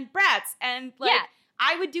bullies and brats and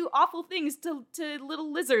I would do awful things to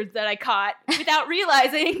little lizards that I caught without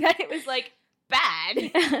realizing that it was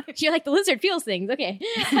bad. You're like, the lizard feels things. Okay.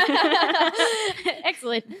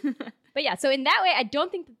 Excellent. But yeah, so in that way, I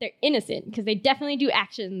don't think that they're innocent because they definitely do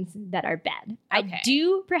actions that are bad. Okay. I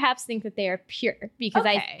do perhaps think that they are pure because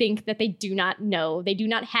I think that they do not know. They do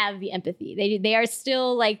not have the empathy. They are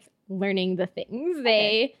still learning the things.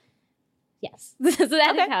 Yes. So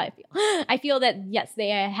that is how I feel. I feel that, yes, they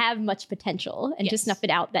have much potential and to snuff it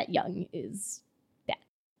out that young is bad.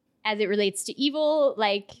 As it relates to evil,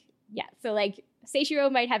 so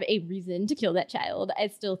Seishiro might have a reason to kill that child. I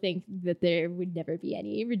still think that there would never be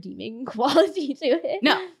any redeeming quality to it.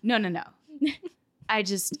 No. I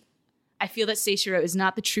feel that Seishiro is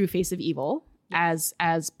not the true face of evil as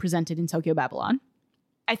presented in Tokyo Babylon.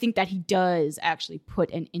 I think that he does actually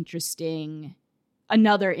put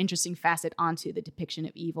another interesting facet onto the depiction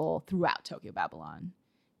of evil throughout Tokyo Babylon.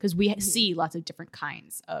 Because we see lots of different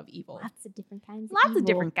kinds of evil. Lots of different kinds. Lots of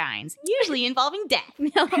different kinds. Usually involving death.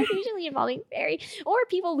 No, usually involving fairy or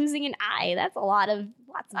people losing an eye. That's lots of.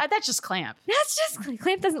 That's just Clamp. That's just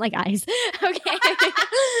Clamp doesn't like eyes. Okay.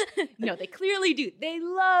 No, they clearly do. They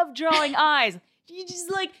love drawing eyes. You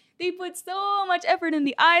just they put so much effort in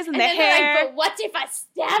the eyes and the hair. But what if I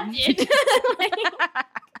stabbed it?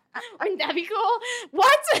 Wouldn't that be cool?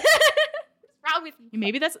 What? Wrong with me?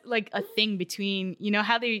 Maybe that's a thing between,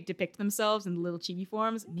 how they depict themselves in the little chibi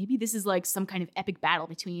forms. Maybe this is some kind of epic battle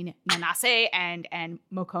between Nanase and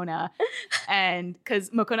Mokona. And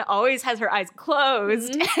because Mokona always has her eyes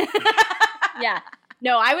closed. Mm-hmm. Yeah.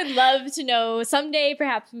 No, I would love to know someday.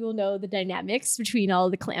 Perhaps we will know the dynamics between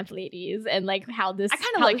all the Clamp ladies and how this. I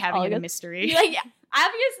kind of like having it a mystery.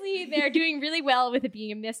 Obviously, they're doing really well with it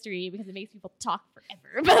being a mystery because it makes people talk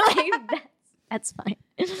forever. But that's fine.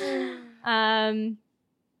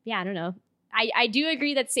 Yeah, I don't know. I do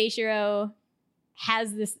agree that Seishiro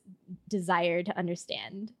has this desire to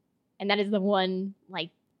understand, and that is the one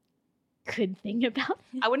good thing about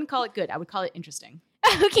it. I wouldn't call it good. I would call it interesting.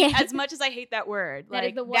 Okay. As much as I hate that word, that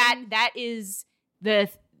is the one. That is the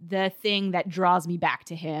the thing that draws me back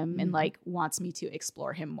to him and Mhm. like wants me to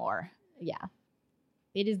explore him more. Yeah.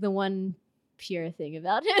 It is the one pure thing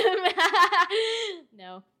about him.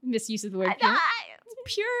 No, misuse of the word pure.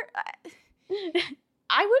 Pure.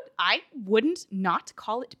 I wouldn't not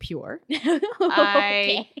call it pure.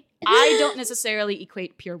 Okay. I don't necessarily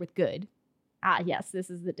equate pure with good. Ah, yes, this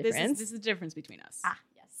is the difference. This is the difference between us. Ah,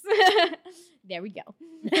 yes. There we go.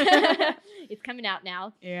 It's coming out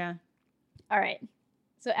now. Yeah. All right.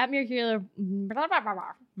 So at Mercurial,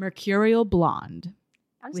 Mercurial Blonde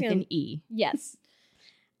I'm just with gonna, an E. yes,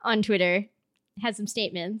 on Twitter has some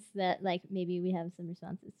statements that like maybe we have some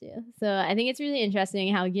responses to. So I think it's really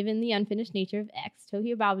interesting how, given the unfinished nature of X,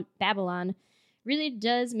 Tokyo Babylon really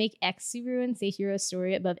does make X Subaru and Seishiro's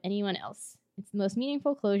story above anyone else. It's the most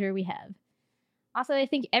meaningful closure we have. Also, I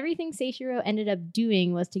think everything Seishiro ended up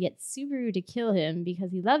doing was to get Subaru to kill him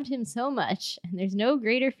because he loved him so much, and there's no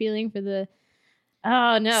greater feeling for the...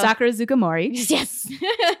 Oh, no. Sakura Zukamori. Yes.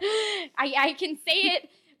 I can say it,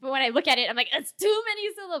 but when I look at it, I'm like, it's too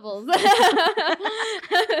many syllables.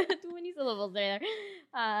 Too many syllables there.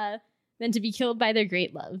 Than to be killed by their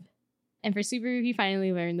great love. And for Subaru, he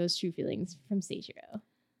finally learned those true feelings from Seishiro.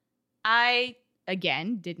 I,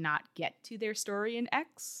 again, did not get to their story in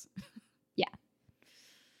X.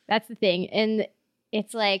 That's the thing. And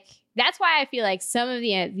it's like, that's why I feel like some of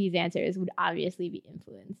these answers would obviously be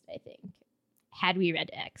influenced, I think, had we read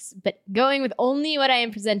X. But going with only what I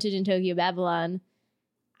am presented in Tokyo Babylon,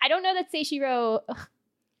 I don't know that Seishiro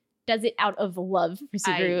does it out of love for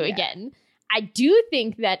Subaru again. I do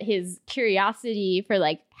think that his curiosity for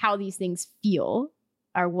like how these things feel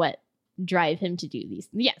are what drive him to do these.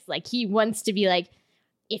 Yes, like he wants to be like,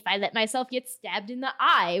 if I let myself get stabbed in the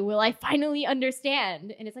eye, will I finally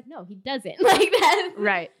understand? And it's like, no, he doesn't. Like that.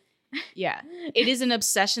 Right. Yeah. It is an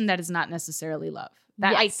obsession that is not necessarily love.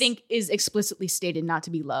 That I Yes. think is explicitly stated not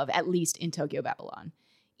to be love, at least in Tokyo Babylon.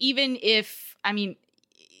 Even if, I mean,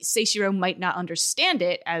 Seishiro might not understand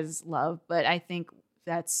it as love, but I think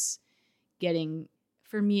that's getting,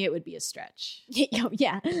 for me, it would be a stretch.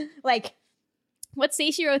 Yeah. Like what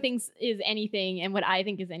Seishiro thinks is anything and what I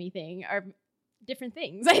think is anything are different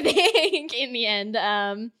things, I think, in the end.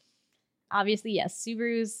 Obviously, yes,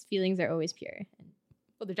 Subaru's feelings are always pure.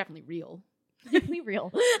 Well, they're definitely real. Definitely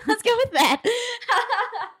real. Let's go with that.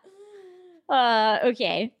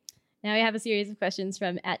 Okay. Now we have a series of questions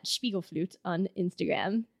from @Spiegelflute on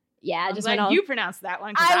Instagram. Yeah, I'm just glad went all, you pronounced that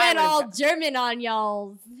one. 'Cause I went would've all got- German on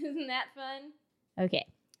y'all. Isn't that fun? Okay.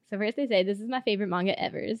 So first they say, this is my favorite manga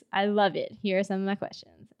ever. I love it. Here are some of my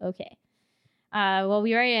questions. Okay. Well,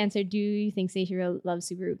 we already answered, do you think Seishiro loves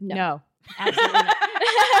Subaru? No. Absolutely not.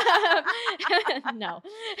 No.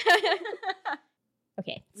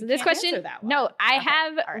 Okay, so We this can't question. answer that one. No, I Okay,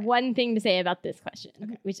 have all right. one thing to say about this question,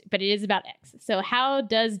 Okay. but it is about X. So, how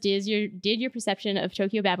did your perception of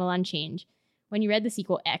Tokyo Babylon change when you read the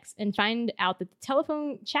sequel X and find out that the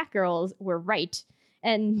telephone chat girls were right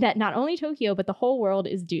and that not only Tokyo but the whole world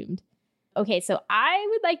is doomed? Okay, so I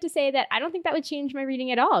would like to say that I don't think that would change my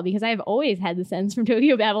reading at all because I've always had the sense from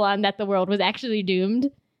Tokyo Babylon that the world was actually doomed.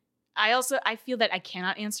 I feel that I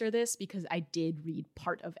cannot answer this because I did read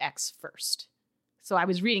part of X first. So I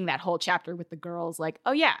was reading that whole chapter with the girls like,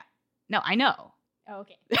 oh yeah, no, I know. Oh,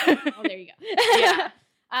 okay. Oh, there you go. Yeah.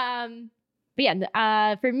 But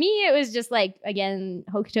yeah, for me, it was just like, again,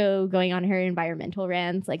 Hokuto going on her environmental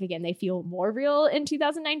rants. Like, again, they feel more real in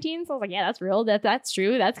 2019. So I was like, yeah, that's real. That's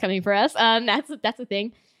true. That's coming for us. That's a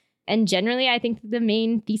thing. And generally, I think the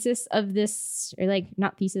main thesis of this, or like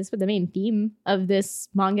not thesis, but the main theme of this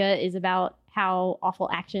manga is about how awful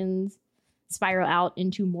actions spiral out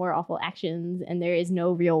into more awful actions. And there is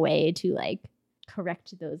no real way to like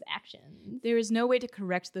correct those actions. There is no way to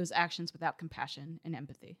correct those actions without compassion and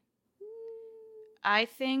empathy. I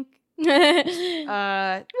think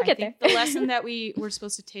I get think there. the lesson that we were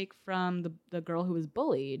supposed to take from the girl who was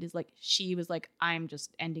bullied is like she was like, I'm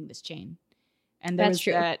just ending this chain. And there That's was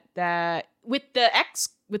true. that with the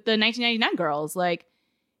 1999 girls, like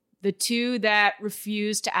the two that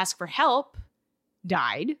refused to ask for help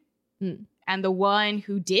died. Mm. And the one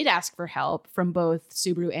who did ask for help from both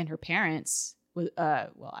Subaru and her parents was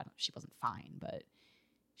she wasn't fine, but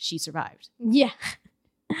she survived. Yeah.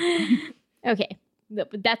 Okay.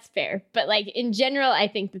 But that's fair. But like in general, I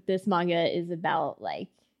think that this manga is about like,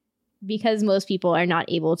 because most people are not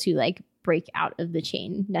able to like break out of the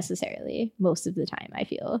chain necessarily most of the time, I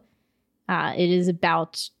feel. It is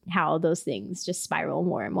about how those things just spiral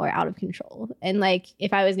more and more out of control. And like,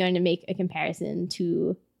 if I was going to make a comparison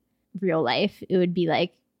to real life, it would be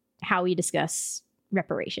like how we discuss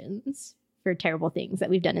reparations for terrible things that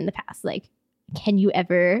we've done in the past. Like, can you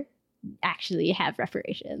ever actually have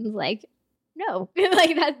reparations. Like, no.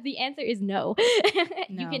 Like, that's the answer is no. You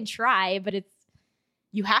No. can try, but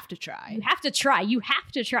You have to try. you have to try. You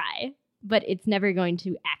have to try, but it's never going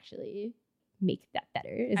to actually make that better.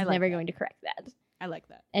 It's I like never that. going to correct that. I like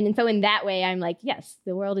that. And so in that way, I'm like, yes,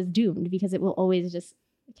 the world is doomed because it will always just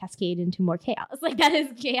cascade into more chaos. Like, that is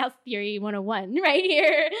chaos theory 101 right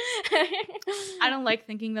here. I don't like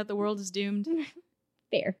thinking that the world is doomed.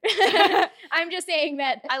 Fair. I'm just saying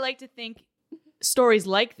that. I like to think stories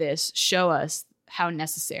like this show us how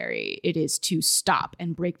necessary it is to stop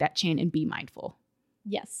and break that chain and be mindful.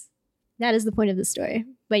 Yes, that is the point of the story.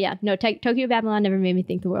 But yeah, no, Tokyo Babylon never made me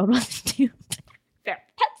think the world was doomed. Fair.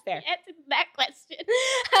 That's Fair. the answer to that question.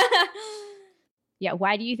 Yeah,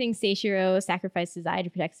 why do you think Seishiro sacrificed his eye to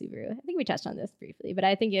protect Subaru? I think we touched on this briefly, but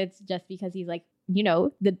I think it's just because he's like,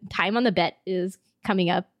 the time on the bet is coming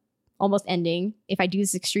up, almost ending. If I do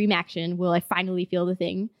this extreme action, will I finally feel the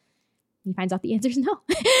thing? He finds out the answer is no.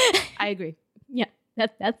 I agree. Yeah,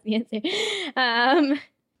 that's the answer.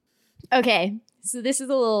 Okay, so this is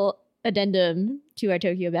a little addendum to our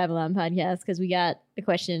Tokyo Babylon podcast because we got a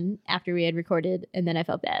question after we had recorded and then I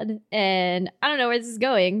felt bad. And I don't know where this is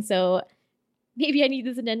going, so maybe I need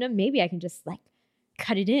this addendum. Maybe I can just like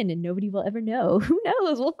cut it in and nobody will ever know. Who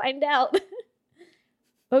knows? We'll find out.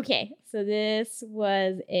 Okay, so this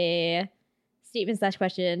was a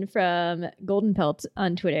statement/question from Golden Pelt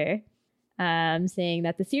on Twitter. Saying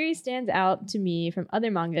that the series stands out to me from other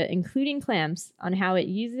manga, including Clamps, on how it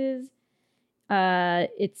uses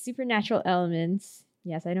its supernatural elements,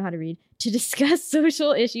 yes, I know how to read, to discuss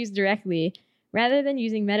social issues directly, rather than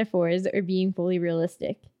using metaphors or being fully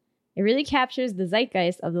realistic. It really captures the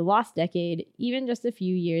zeitgeist of the lost decade, even just a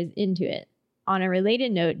few years into it. On a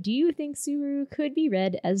related note, do you think Subaru could be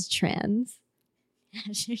read as trans?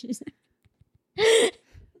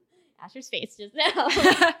 Asher's face just now.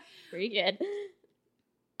 Pretty good.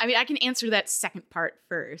 I mean, I can answer that second part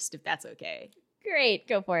first, if that's okay. Great,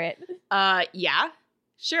 go for it. Yeah,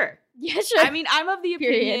 sure. Yeah, sure. I mean, I'm of the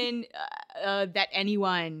Period. opinion that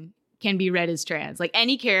anyone can be read as trans. Like,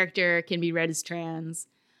 any character can be read as trans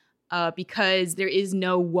because there is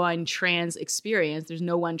no one trans experience. There's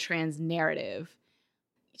no one trans narrative.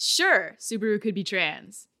 Sure, Subaru could be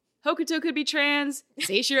trans. Hokuto could be trans.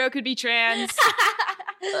 Seishiro could be trans.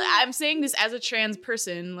 I'm saying this as a trans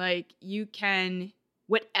person. Like, you can,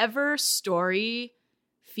 whatever story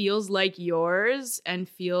feels like yours and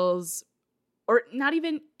feels, or not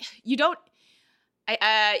even, you don't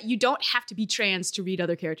have to be trans to read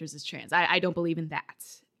other characters as trans. I don't believe in that.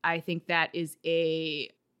 I think that is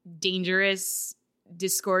a dangerous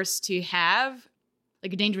discourse to have,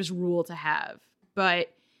 like a dangerous rule to have.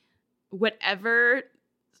 But whatever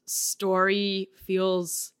story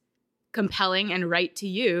feels compelling and right to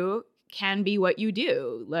you can be what you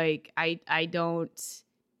do. Like, I don't,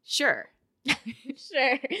 sure.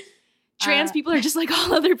 Sure. Trans people are just like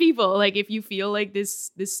all other people. Like, if you feel like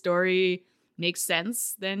this story makes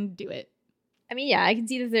sense, then do it. I mean, yeah, I can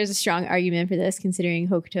see that there's a strong argument for this, considering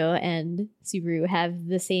Hokuto and Subaru have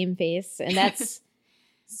the same face, and that's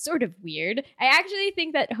sort of weird. I actually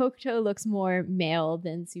think that Hokuto looks more male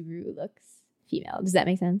than Subaru looks female. Does that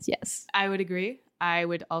make sense? Yes. I would agree. I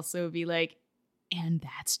would also be like, and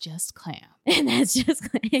that's just Clam. And that's just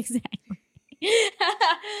exactly.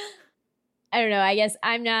 I don't know. I guess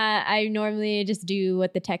I normally just do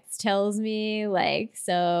what the text tells me. Like,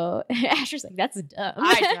 so Asher's like, that's dumb.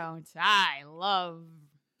 I don't. I love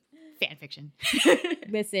fan fiction.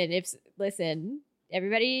 Listen,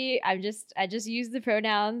 everybody, I just use the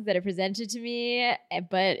pronouns that are presented to me.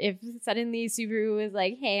 But if suddenly Subaru was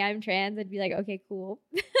like, hey, I'm trans, I'd be like, okay, cool.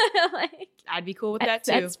 Like, I'd be cool with that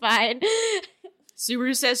too. That's fine.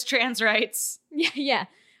 Subaru says trans rights. Yeah.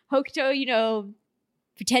 Hokuto,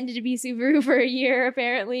 pretended to be Subaru for a year,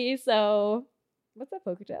 apparently. So, what's up,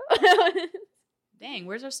 Hokuto? Dang,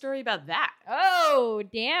 where's our story about that? Oh,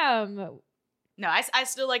 damn. No, I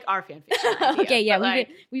still like our fan fiction idea. Okay, yeah, but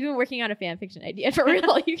we've been working on a fan fiction idea for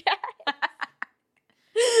real, you guys.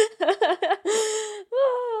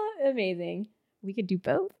 Amazing. We could do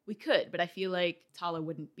both. we could, but I feel like Tala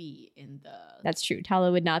wouldn't be in the. That's true.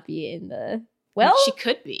 Tala would not be in the. Well, she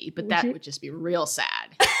could be, but that would just be real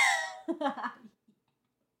sad.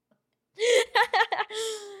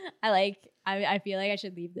 I feel like I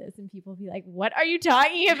should leave this and people be like, what are you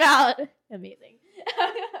talking about? Amazing.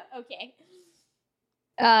 Okay.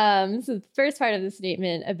 So the first part of the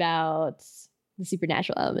statement about the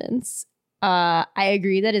supernatural elements, I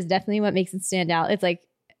agree that is definitely what makes it stand out. It's like,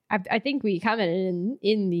 I think we commented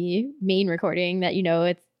in the main recording that,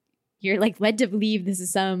 you're like led to believe this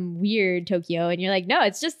is some weird Tokyo, and you're like, no,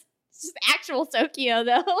 it's just just actual Tokyo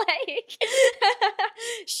though. Like,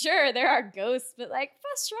 sure, there are ghosts, but like,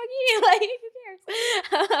 fuck Shruggy, like,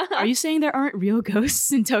 who cares? Are you saying there aren't real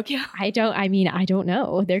ghosts in Tokyo? I don't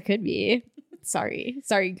know. There could be. Sorry,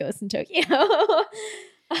 ghosts in Tokyo.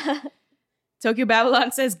 Tokyo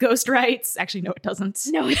Babylon says ghost rights. Actually, no, it doesn't.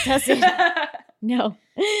 No, it doesn't. No.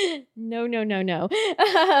 No.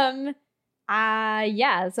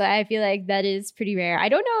 Yeah, so I feel like that is pretty rare. I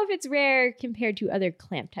don't know if it's rare compared to other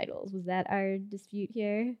Clamp titles. Was that our dispute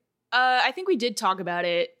here? I think we did talk about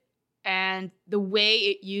it, and the way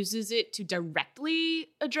it uses it to directly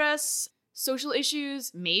address social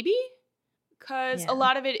issues, maybe? Because Yeah. a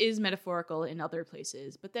lot of it is metaphorical in other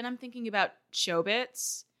places. But then I'm thinking about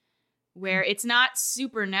Chobits, where it's not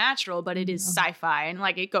supernatural, but it is No. sci-fi, and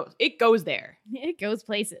like it goes there. It goes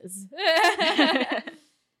places.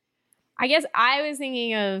 I guess I was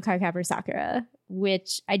thinking of Cardcaptor Sakura,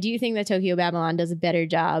 which I do think that Tokyo Babylon does a better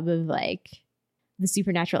job of like the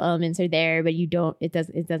supernatural elements are there, but it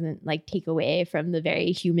doesn't like take away from the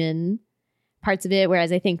very human parts of it.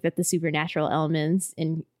 Whereas I think that the supernatural elements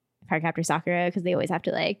in Cardcaptor Sakura, because they always have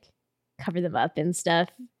to like cover them up and stuff,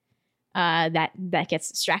 that gets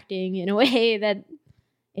distracting in a way that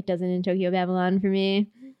it doesn't in Tokyo Babylon for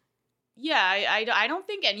me. Yeah, I don't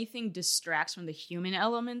think anything distracts from the human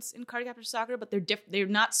elements in Cardcaptor Sakura, but they're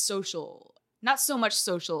not social, not so much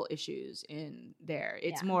social issues in there.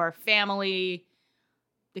 It's Yeah. more family,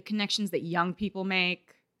 the connections that young people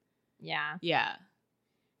make. Yeah. Yeah.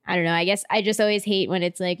 I don't know. I guess I just always hate when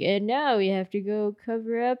it's like, and now we have to go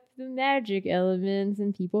cover up the magic elements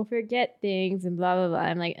and people forget things and blah, blah, blah.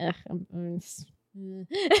 I'm like, ugh.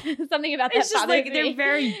 Something about that It's just bothers like they're me.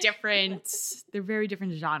 very different. They're very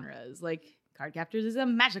different genres. Like Cardcaptors is a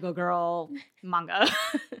magical girl manga.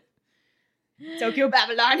 Tokyo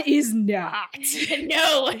Babylon is not.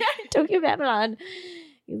 No. Tokyo Babylon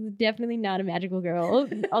is definitely not a magical girl.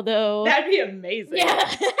 Although. That'd be amazing. Yeah.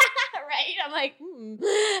 Right? I'm like,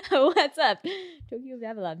 what's up? Tokyo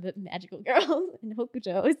Babylon, but magical girl. And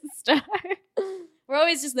Hokuto is the star. We're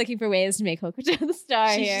always just looking for ways to make Hokuto the star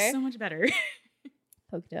She's here. just so much better.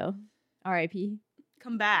 Hokuto. R.I.P.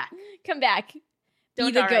 Come back. Come back. Don't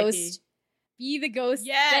Be the R.I.P. ghost. Be the ghost that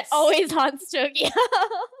Yes. always haunts Tokyo.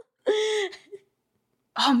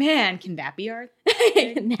 Oh man, can that be our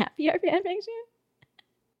Can that be our fanfiction?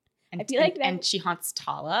 And, I feel like that- and she haunts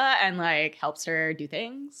Tala and like helps her do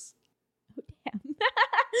things.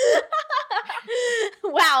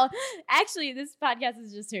 Wow. Actually, this podcast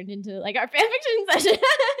has just turned into like our fanfiction session.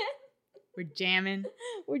 We're jamming.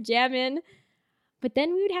 We're jamming. But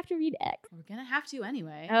then we would have to read X. We're gonna have to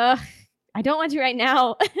anyway. Ugh. I don't want to right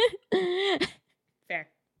now. Fair.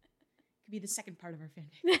 Could be the second part of our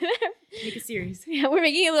fanfic. Make a series. Yeah, we're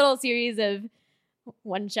making a little series of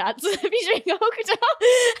one shots featuring Hokuto.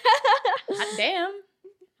 Hot damn.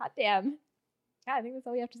 Hot damn. Yeah, I think that's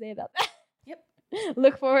all we have to say about that. Yep.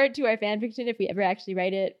 Look forward to our fanfiction if we ever actually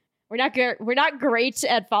write it. We're not great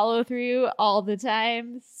at follow through all the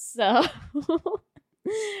time, so.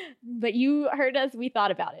 But you heard us. We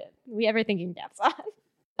thought about it. We have our thinking caps on.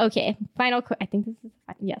 Okay, I think this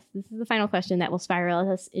is the final question that will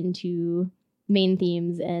spiral us into main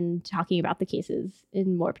themes and talking about the cases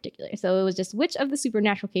in more particular. So it was just, which of the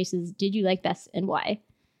supernatural cases did you like best and why?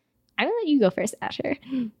 I'm gonna let you go first, Asher.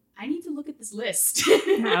 I need to look at this list.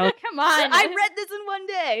 Oh, come on. I read this in one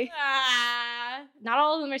day. Not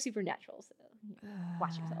all of them are supernatural, so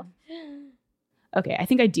watch yourself. Okay, I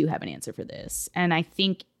think I do have an answer for this. And I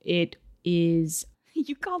think it is.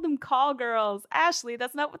 You call them call girls. Ashley,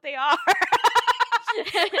 that's not what they are.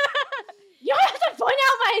 You don't have to point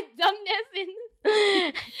out my dumbness.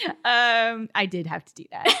 I did have to do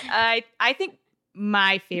that. I think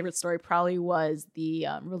my favorite story probably was the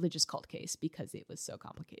religious cult case because it was so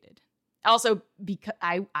complicated. Also, because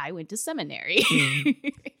I went to seminary.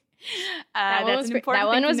 That one that's was, an important that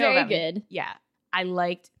one thing to was know very about me. good. Yeah, I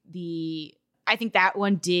liked I think that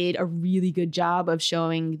one did a really good job of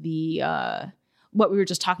showing the what we were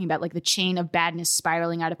just talking about, like the chain of badness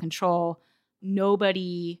spiraling out of control.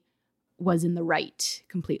 Nobody was in the right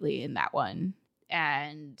completely in that one.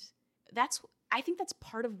 And I think that's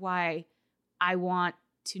part of why I want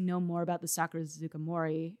to know more about the Sakura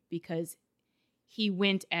Zukamori, because he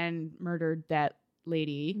went and murdered that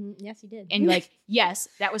lady. Yes, he did. And like, yes,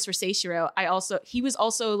 that was for Seishiro. He was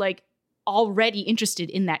also like already interested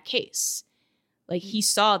in that case. Like he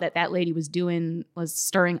saw that lady was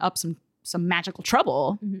stirring up some magical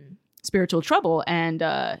trouble, spiritual trouble. And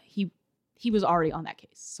he was already on that case.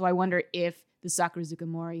 So I wonder if the Sakura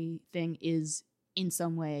Zukamori thing is in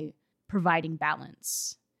some way providing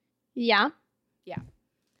balance. Yeah. Yeah.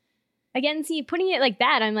 Again, see, putting it like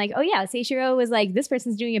that, I'm like, oh yeah, Seishiro was like, this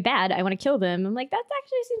person's doing it bad. I want to kill them. I'm like, that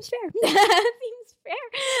actually seems fair. That seems fair,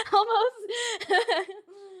 almost.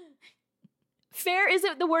 Fair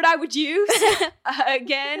isn't the word I would use.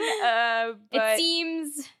 Again, but it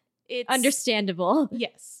seems it's understandable.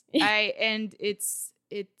 Yes, and it's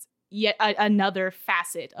yet another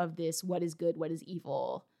facet of this: what is good, what is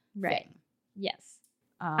evil, Right. thing. Yes.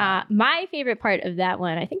 My favorite part of that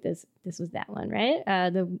one, I think this was that one, right?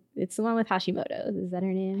 It's the one with Hashimoto. Is that her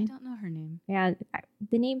I name? don't know her name. Yeah,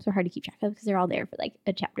 the names were hard to keep track of because they're all there for like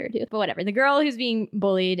a chapter or two. But whatever. The girl who's being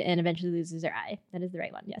bullied and eventually loses her eye. That is the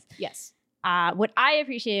right one. Yes. Yes. What I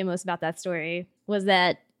appreciated most about that story was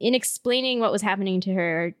that in explaining what was happening to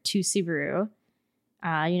her to Subaru,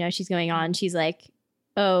 she's going on. She's like,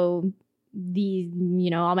 oh,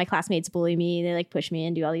 all my classmates bully me. They like push me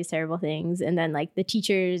and do all these terrible things. And then like the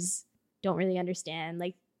teachers don't really understand.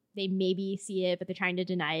 Like they maybe see it, but they're trying to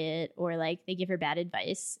deny it, or like they give her bad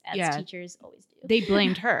advice, as teachers always do. They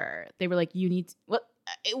blamed her. They were like, you need to, well,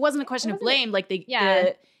 it wasn't a question of blame. Like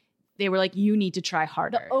they were like, you need to try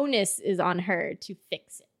harder. The onus is on her to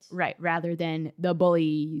fix it. Right. Rather than the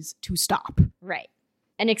bullies to stop. Right.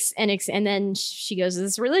 And then she goes to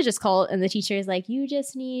this religious cult, and the teacher is like, you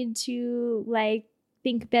just need to like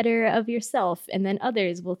think better of yourself, and then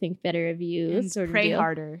others will think better of you. And sort of pray deal.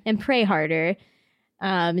 harder. And pray harder.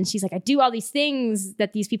 And she's like, I do all these things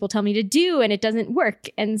that these people tell me to do, and it doesn't work.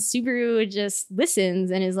 And Subaru just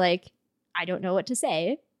listens and is like, I don't know what to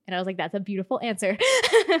say. And I was like, that's a beautiful answer.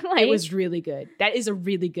 It was really good. That is a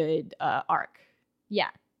really good arc. Yeah.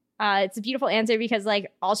 It's a beautiful answer because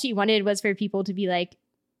like all she wanted was for people to be like,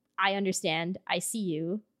 I understand. I see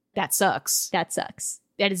you. That sucks. That sucks.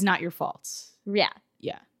 That is not your fault. Yeah.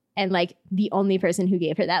 Yeah. And like the only person who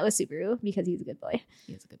gave her that was Subaru because he's a good boy.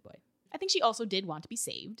 He is a good boy. I think she also did want to be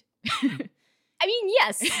saved. I mean,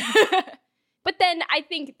 yes. But then I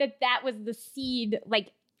think that was the seed.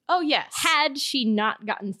 Like, oh, yes. Had she not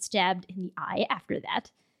gotten stabbed in the eye after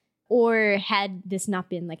that, or had this not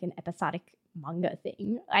been like an episodic manga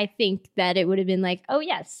thing, I think that it would have been like, oh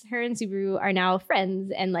yes, her and Subaru are now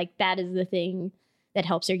friends, and like that is the thing that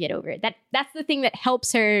helps her get over it. That's the thing that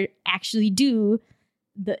helps her actually do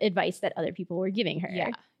the advice that other people were giving her.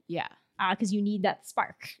 Yeah. Because you need that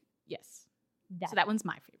spark. Yes. So that one's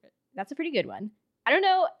my favorite. That's a pretty good one. I don't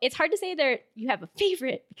know. It's hard to say you have a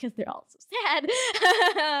favorite because they're all so sad.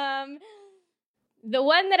 The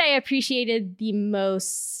one that I appreciated the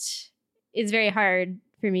most is very hard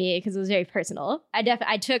for me because it was very personal.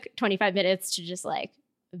 I took 25 minutes to just like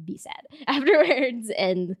be sad afterwards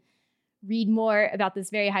and read more about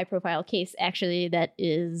this very high profile case actually that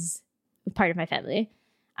is part of my family.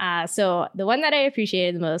 So the one that I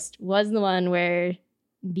appreciated the most was the one where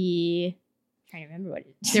I'm trying to remember what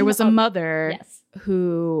it is. There was a mother yes.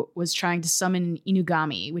 who was trying to summon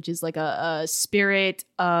Inugami, which is like a spirit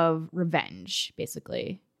of revenge,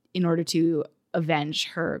 basically, in order to avenge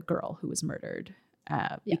her girl who was murdered.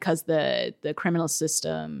 Because the criminal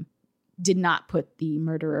system did not put the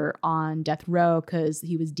murderer on death row because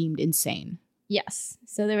he was deemed insane. Yes.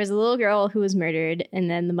 So there was a little girl who was murdered, and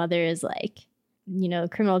then the mother is like,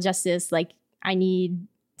 criminal justice, like, I need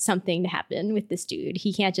something to happen with this dude.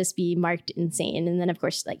 He can't just be marked insane. And then, of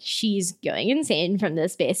course, like, she's going insane from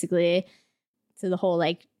this, basically. So the whole,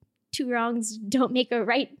 like, two wrongs don't make a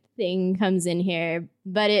right thing comes in here.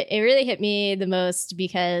 But it really hit me the most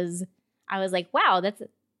because I was like, wow, that's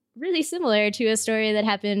really similar to a story that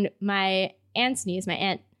happened. My aunt's niece, my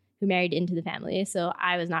aunt who married into the family. So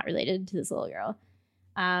I was not related to this little girl.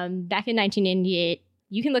 Back in 1998,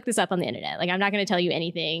 you can look this up on the internet. Like, I'm not going to tell you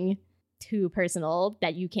anything too personal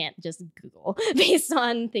that you can't just Google based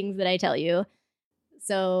on things that I tell you.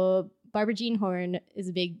 So Barbara Jean Horn is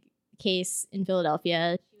a big case in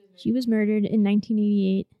Philadelphia. She was murdered in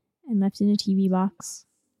 1988 and left in a TV box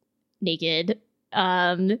naked.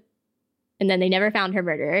 And then they never found her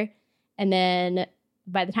murderer. And then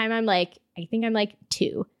by the time I think I'm like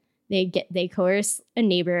 2, they coerce a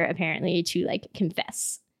neighbor apparently to like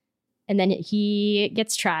confess. And then he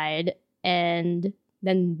gets tried, and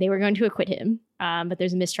then they were going to acquit him. But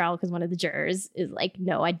there's a mistrial because one of the jurors is like,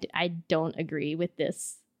 no, I don't agree with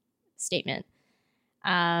this statement.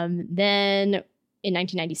 Then in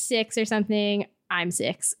 1996 or something, I'm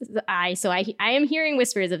 6. I am hearing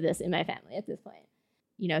whispers of this in my family at this point.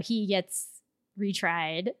 He gets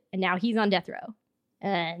retried, and now he's on death row.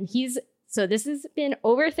 And so this has been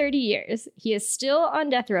over 30 years. He is still on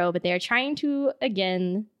death row, but they are trying to,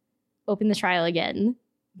 again, open the trial again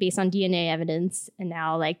based on DNA evidence. And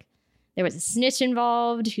now, like, there was a snitch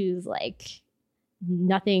involved who's like,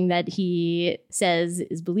 nothing that he says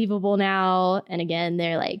is believable now. And again,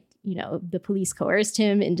 they're like, you know, the police coerced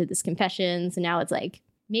him into this confession. So now it's like,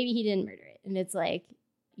 maybe he didn't murder it. And it's like,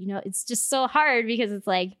 you know, it's just so hard because it's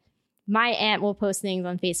like, my aunt will post things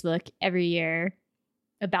on Facebook every year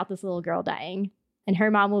about this little girl dying. And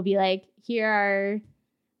her mom will be like, here are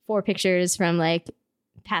 4 pictures from like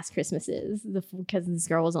past Christmases because this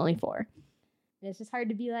girl was only 4. And it's just hard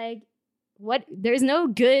to be like, what? There's no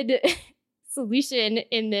good solution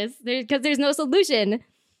in this because there's no solution.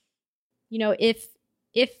 You know, if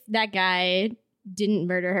that guy didn't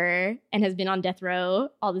murder her and has been on death row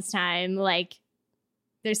all this time, like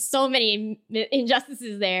there's so many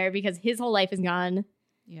injustices there because his whole life is gone.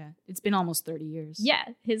 Yeah, it's been almost 30 years. Yeah,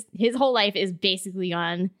 his whole life is basically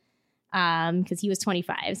gone because he was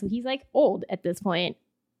 25. So he's like old at this point.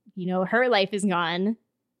 You know, her life is gone.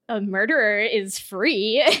 A murderer is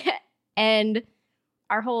free. And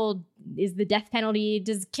our whole is the death penalty.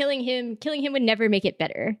 Just killing him would never make it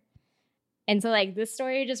better. And so like this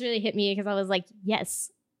story just really hit me because I was like,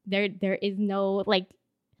 yes, there is no like,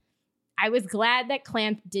 I was glad that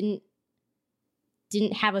Clamp didn't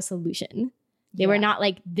have a solution. They were not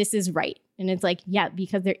like, this is right. And it's like, yeah,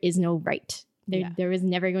 because there is no right. There is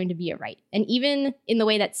never going to be a right. And even in the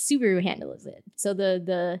way that Subaru handles it. So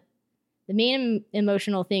the main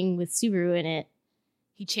emotional thing with Subaru in it,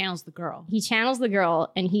 he channels the girl. He channels the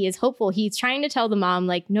girl and he is hopeful. He's trying to tell the mom,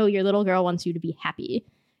 like, no, your little girl wants you to be happy.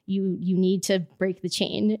 You need to break the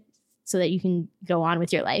chain so that you can go on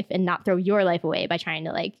with your life and not throw your life away by trying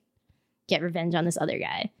to like get revenge on this other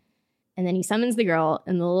guy. And then he summons the girl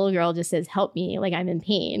and the little girl just says, help me, like I'm in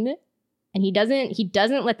pain. And he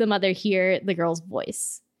doesn't let the mother hear the girl's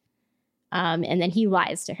voice. And then he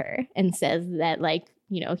lies to her and says that like,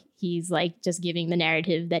 you know, he's like just giving the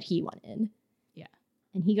narrative that he wanted. Yeah.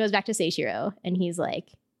 And he goes back to Seishiro and he's like,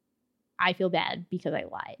 I feel bad because I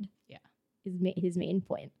lied. Yeah. His main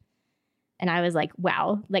point. And I was like,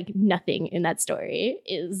 wow, like nothing in that story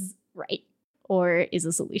is right or is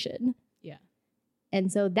a solution. Yeah.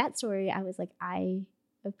 And so that story, I was like, I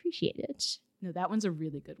appreciate it. No, that one's a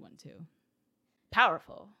really good one too.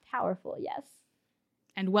 Powerful. Powerful, yes.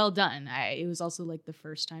 And well done. It was also like the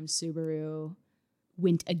first time Subaru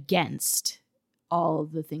went against all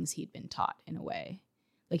the things he'd been taught in a way.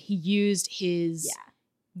 Like he used his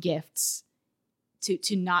gifts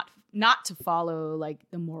to not to follow like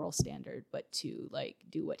the moral standard, but to like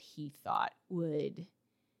do what he thought would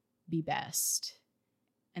be best.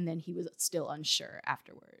 And then he was still unsure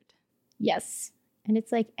afterward. Yes. And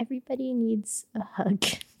it's like everybody needs a hug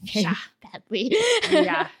very badly.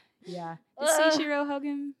 Yeah. Yeah. Did Seishiro hug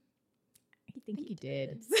him? I think he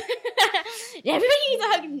did. Everybody needs a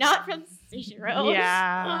hug, not from Seishiro.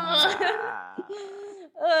 Yeah.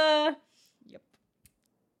 Yep.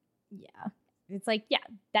 Yeah. It's like, yeah,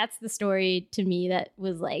 that's the story to me that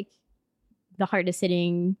was like the hardest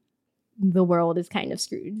hitting. The world is kind of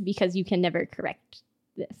screwed because you can never correct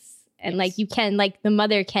this. And like you can, like the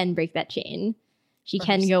mother can break that chain. She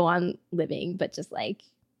can go on living, but just like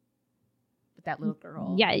with that little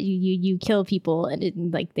girl. Yeah, you kill people and it,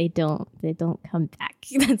 like they don't come back.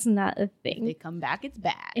 That's not a thing. If they come back, it's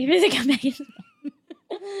bad. If they come back, it's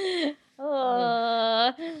bad.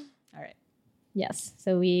 All right. Yes.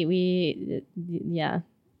 So we yeah.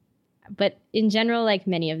 But in general, like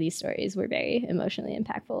many of these stories were very emotionally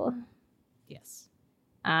impactful. Yes.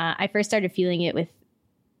 I first started feeling it with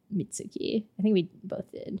Mitsuki. I think we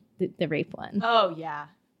both did the rape one. Oh yeah.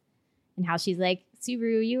 And how she's like,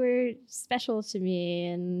 Subaru, you were special to me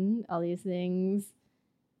and all these things.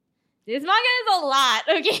 This manga is a lot,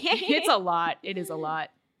 okay? It's a lot. It is a lot.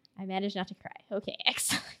 I managed not to cry. Okay,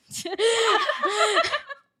 excellent.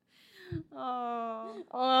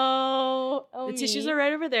 Oh, the tissues are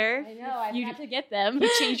right over there. I know, I have to get them. You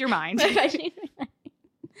changed your mind.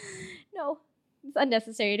 No, it's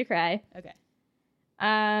unnecessary to cry. Okay.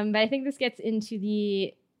 But I think this gets into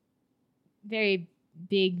the very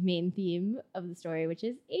big main theme of the story, which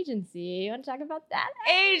is agency. You want to talk about that?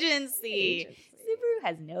 Agency. Subaru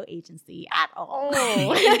has no agency at all in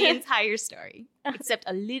the entire story, except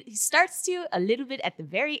he starts to a little bit at the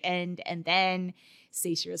very end, and then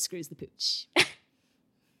Seishiro screws the pooch.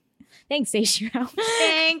 Thanks, Seishiro.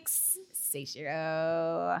 Thanks,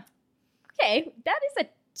 Seishiro. Okay, that is a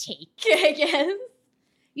take, I guess.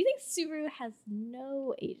 You think Subaru has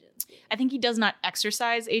no agency? I think he does not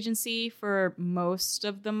exercise agency for most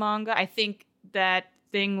of the manga. I think that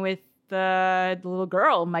thing with the little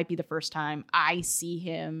girl might be the first time I see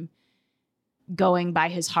him going by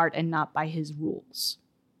his heart and not by his rules.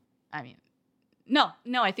 I mean, no,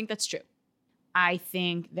 I think that's true. I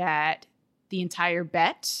think that the entire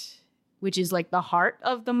bet, which is like the heart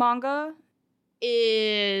of the manga,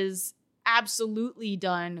 is absolutely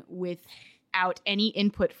done without any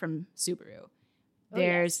input from Subaru.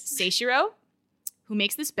 There's Seishiro, who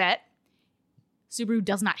makes this bet. Subaru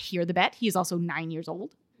does not hear the bet. He is also 9 years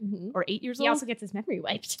old or 8 years old. He also gets his memory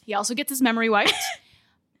wiped.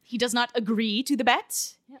 He does not agree to the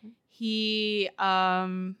bet. Yeah. He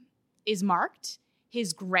is marked.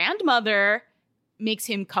 His grandmother makes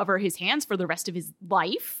him cover his hands for the rest of his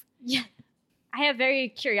life. Yeah. I have very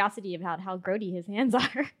curiosity about how grody his hands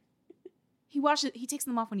are. He takes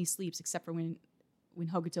them off when he sleeps, except for when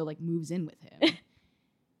Hokuto like moves in with him.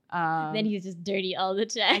 Then he's just dirty all the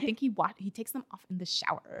time. I think he takes them off in the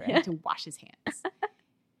shower and to wash his hands.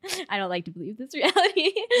 I don't like to believe this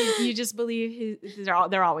reality. You just believe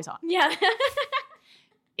they're always on. Yeah.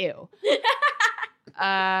 Ew.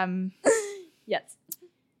 Yes.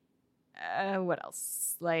 What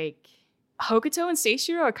else? Like Hokuto and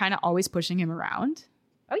Seishiro are kind of always pushing him around.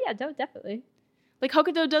 Oh yeah, definitely. Like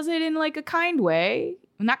Hokuto does it in like a kind way.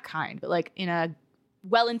 Well, not kind, but like in a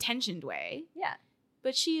well-intentioned way. Yeah.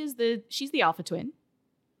 But she's the alpha twin.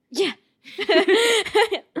 Yeah.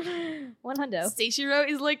 100. Seishiro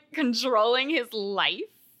is like controlling his life.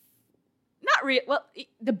 Not real. Well,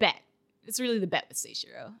 the bet. It's really the bet with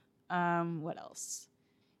Seishiro. What else?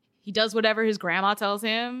 He does whatever his grandma tells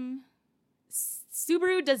him.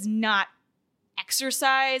 Subaru does not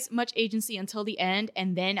exercise much agency until the end,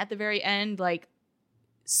 and then at the very end, like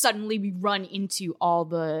suddenly we run into all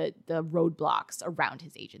the roadblocks around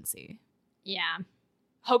his agency. Yeah.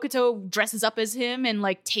 Hokuto dresses up as him and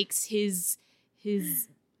like takes his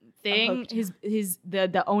thing,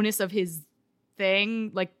 the onus of his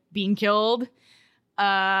thing, like being killed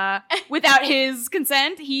without his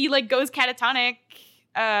consent. He like goes catatonic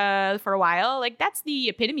for a while. Like that's the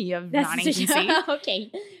epitome of non-agency.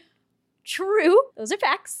 Okay. True. Those are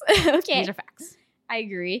facts. Okay. These are facts. I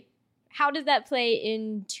agree. How does that play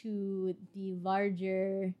into the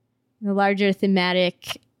larger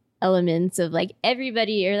thematic elements of like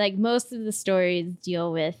everybody or like most of the stories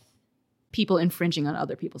deal with people infringing on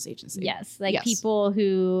other people's agency? Yes. Like people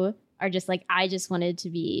who are just like, I just wanted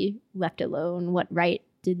to be left alone. What right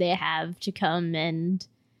did they have to come and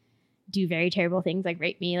do very terrible things like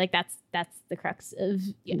rape me? Like that's the crux of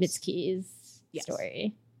Mitsuki's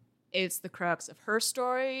story. It's the crux of her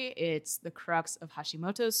story. It's the crux of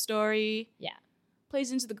Hashimoto's story. Yeah.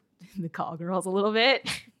 Plays into the call girls a little bit.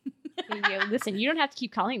 Listen, you don't have to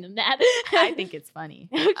keep calling them that. I think it's funny.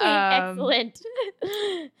 Okay, excellent.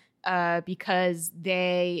 Because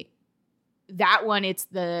it's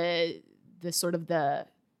the sort of the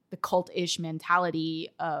cult-ish mentality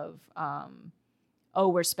of oh,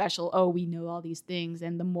 we're special, oh, we know all these things,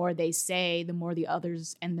 and the more they say, the more the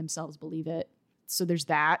others and themselves believe it. So there's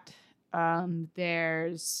that.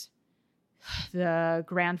 There's the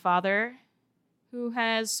grandfather who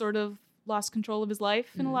has sort of lost control of his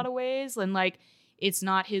life in a lot of ways, and like it's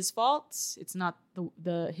not his fault. It's not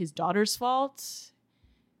his daughter's fault.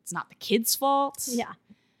 It's not the kid's fault. Yeah.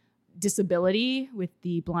 Disability with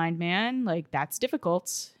the blind man, like that's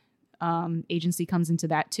difficult. Agency comes into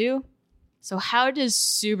that too. So how does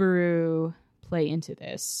Subaru play into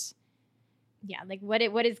this? Yeah, like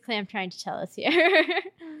what is Clamp trying to tell us here?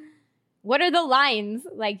 What are the lines?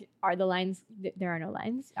 Like, are the lines? There are no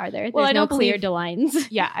lines, are there? Well, There's I don't no clear believe-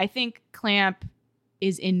 lines. Yeah, I think Clamp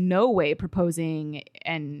is in no way proposing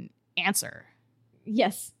an answer.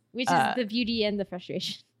 Yes, which is the beauty and the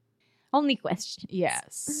frustration. Only question.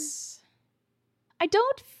 Yes. I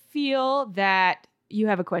don't feel that you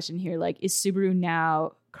have a question here. Like, is Subaru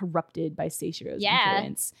now corrupted by Seishiro's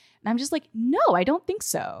influence? And I'm just like, no, I don't think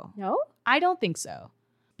so. No? I don't think so.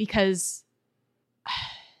 Because,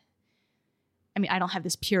 I mean, I don't have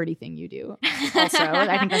this purity thing you do. Also,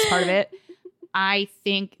 I think that's part of it. I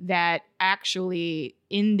think that actually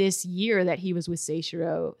in this year that he was with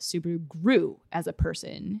Seishiro, Subaru grew as a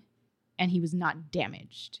person and he was not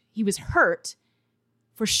damaged. He was hurt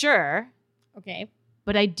for sure. Okay.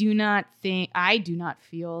 But I do not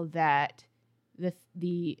feel that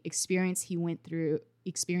the experiences he went through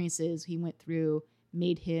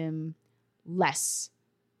made him less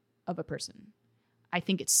of a person. I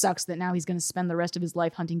think it sucks that now he's going to spend the rest of his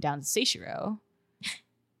life hunting down Seishiro.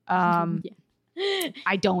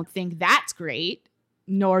 I don't think that's great,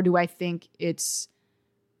 nor do I think it's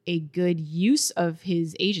a good use of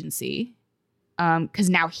his agency, because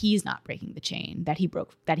now he's not breaking the chain that he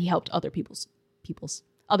helped other people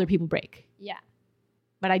break. Yeah.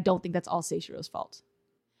 But I don't think that's all Seishiro's fault.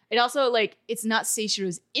 It also, like, it's not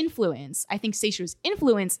Seishiro's influence. I think Seishiro's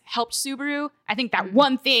influence helped Subaru. I think that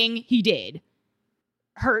one thing he did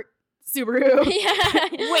hurt Subaru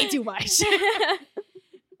way too much.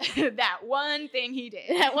 That one thing he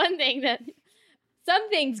did. That one thing that some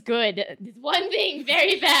things good, one thing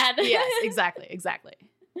very bad. Yes, exactly.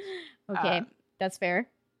 Okay, that's fair.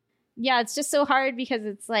 Yeah, it's just so hard because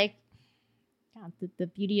it's like, God, the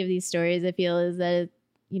beauty of these stories, I feel, is that,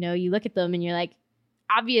 you look at them and you're like,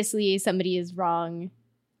 obviously somebody is wrong.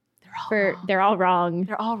 They're all wrong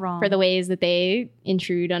They're all wrong for the ways that they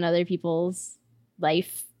intrude on other people's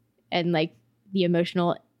life and like the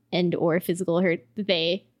emotional and or physical hurt that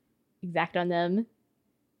they exact on them.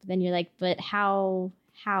 But then you're like, but how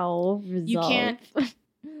resolve? You can't.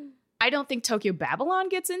 I don't think Tokyo Babylon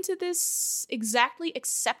gets into this exactly,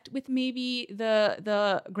 except with maybe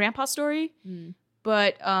the grandpa story.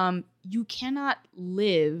 But you cannot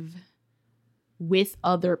live with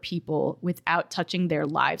other people without touching their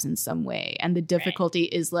lives in some way. And the difficulty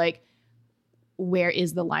is like, where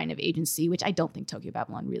is the line of agency, which I don't think Tokyo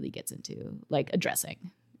Babylon really gets into, like, addressing.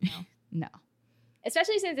 No.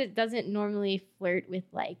 Especially since it doesn't normally flirt with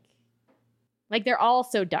like they're all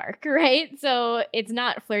so dark, right? So it's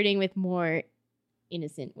not flirting with more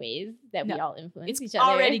innocent ways that we all influence It's each other.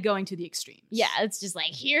 already going to the extremes. Yeah, it's just like,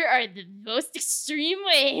 here are the most extreme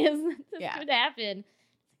ways this Yeah. could happen.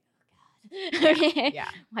 Yeah. Okay. Yeah.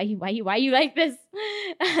 Why you like this?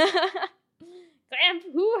 Gramp,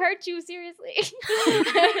 who hurt you seriously?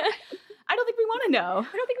 I don't think we want to know.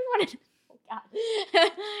 I don't think we want to. Oh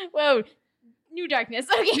God. Whoa. New darkness.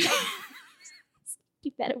 Okay.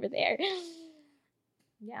 Keep that over there.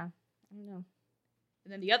 Yeah. I don't know.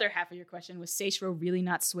 And then the other half of your question, was Seishiro really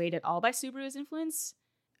not swayed at all by Subaru's influence?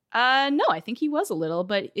 No, I think he was a little,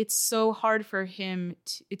 but it's so hard for him.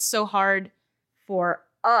 It's so hard for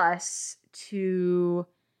us to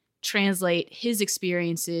translate his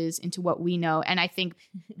experiences into what we know. And I think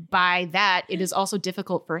by that, it is also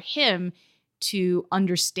difficult for him to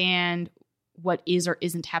understand what is or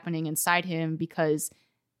isn't happening inside him, because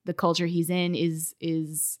the culture he's in is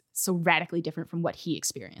so radically different from what he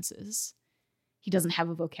experiences. He doesn't have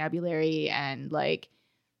a vocabulary, and like,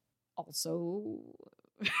 also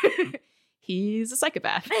he's a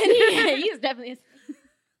psychopath. He's definitely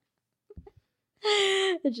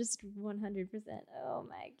just 100%. Oh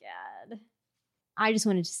my God. I just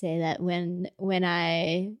wanted to say that when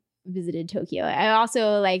I visited Tokyo, I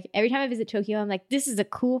also, like, every time I visit Tokyo, I'm like, this is a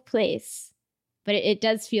cool place, but it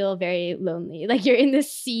does feel very lonely. Like, you're in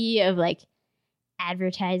this sea of like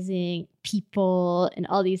advertising, people, and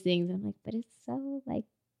all these things. I'm like, but it's so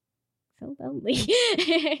lonely.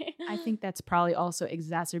 I think that's probably also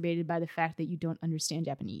exacerbated by the fact that you don't understand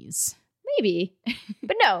Japanese. Maybe.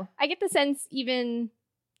 But no, I get the sense, even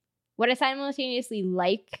what I simultaneously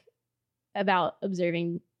like about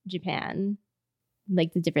observing Japan,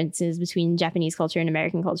 like the differences between Japanese culture and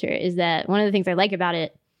American culture, is that one of the things I like about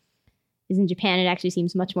it is in Japan, it actually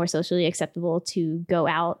seems much more socially acceptable to go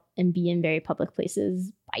out and be in very public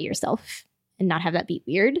places by yourself and not have that be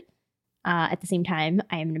weird. At the same time,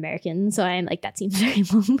 I am an American, so I'm like, that seems very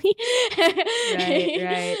lonely.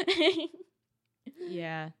 Right.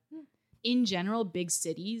 Yeah. In general, big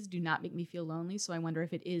cities do not make me feel lonely, so I wonder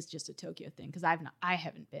if it is just a Tokyo thing, because I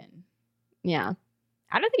haven't been. Yeah.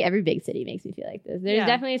 I don't think every big city makes me feel like this. There's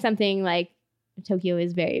definitely something like Tokyo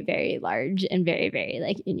is very, very large and very, very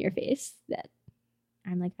like in your face that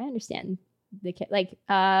I'm like, I understand the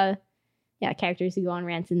characters who go on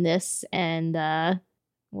rants in this, and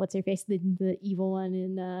what's her face, the evil one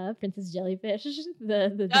in Princess Jellyfish, the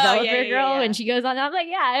developer girl, when she goes on, I'm like,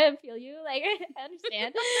 yeah, I feel you, like, I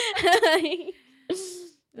understand.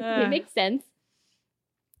 It makes sense.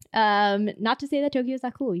 Not to say that Tokyo is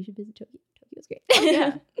not cool. You should visit Tokyo. Tokyo's great. Oh,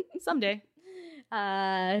 yeah. Someday.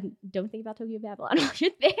 Don't think about Tokyo Babylon while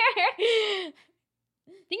you're there.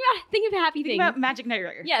 Think of happy things. Think about Magic Knight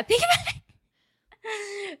Rider. Yeah, think about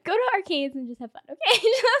it. Go to arcades and just have fun, okay?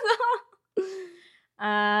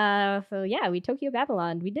 So yeah, we Tokyo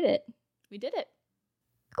Babylon. We did it. We did it.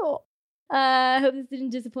 Cool. Hope this didn't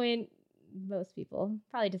disappoint most people.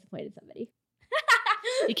 Probably disappointed somebody.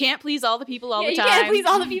 You can't please all the people all the time. You can't please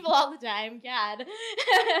all the people all the time. God.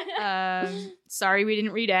 Sorry we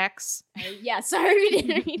didn't read X. Yeah, sorry we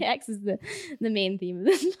didn't read X is the main theme of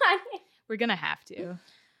this podcast. We're gonna have to.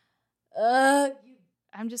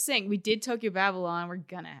 I'm just saying, we did Tokyo Babylon. We're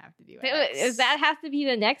gonna have to do X. Does that have to be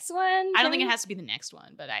the next one? I don't think it has to be the next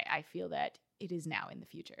one, but I feel that it is now in the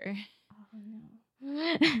future. Oh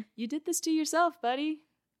no. You did this to yourself, buddy.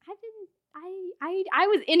 I didn't. I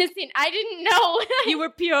was innocent. I didn't know. You were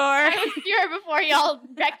pure. I was pure before y'all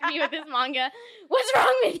wrecked me with this manga. What's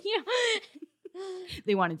wrong with you?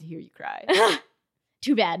 They wanted to hear you cry.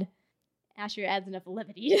 Too bad. Asher adds enough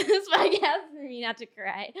levity to this podcast for me not to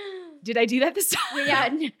cry. Did I do that this time? Yeah,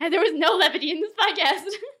 there was no levity in this podcast.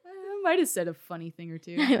 might have said a funny thing or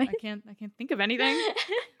two. I can't think of anything.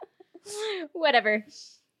 Whatever.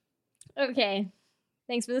 Okay.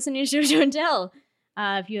 Thanks for listening to Show, Show, and Tell.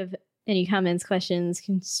 If you have any comments, questions,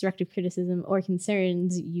 constructive criticism, or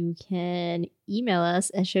concerns, you can email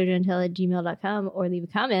us at showdoandtell@gmail.com or leave a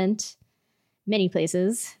comment many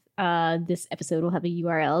places. This episode will have a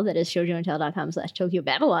URL that is showdoandtell.com/Tokyo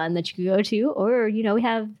Babylon that you can go to. Or, we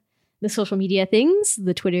have the social media things,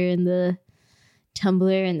 the Twitter and the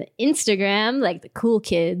Tumblr and the Instagram, like the cool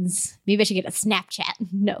kids. Maybe I should get a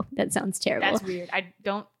Snapchat. No, that sounds terrible. That's weird. I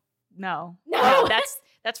don't know. No.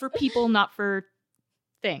 That's for people, not for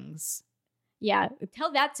things. Yeah,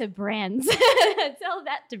 tell that to brands. Tell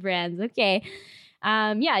that to brands. Okay.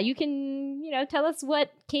 You can, tell us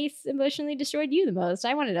what case emotionally destroyed you the most.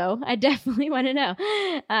 I want to know. I definitely want to know.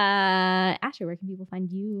 Asher, where can people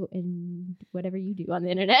find you and whatever you do on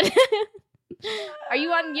the internet? Are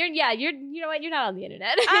you on you know what? You're not on the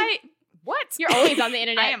internet. What? You're always on the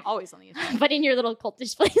internet. I am always on the internet. But in your little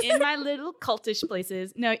cultish place. In my little cultish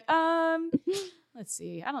places. No, let's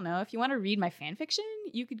see. I don't know. If you want to read my fan fiction,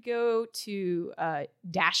 you could go to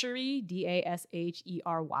Dashery,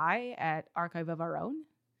 Dashery at Archive of Our Own.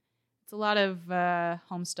 It's a lot of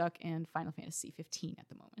Homestuck and Final Fantasy 15 at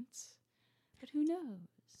the moment. But who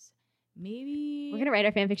knows? Maybe We're going to write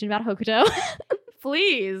our fan fiction about Hokuto.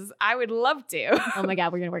 Please. I would love to. Oh my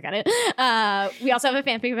God, we're going to work on it. We also have a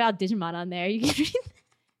fanfic about Digimon on there. You can read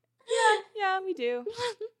Yeah, we do.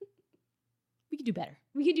 We could do better.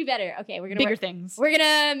 We could do better. Okay, we're gonna Bigger things. We're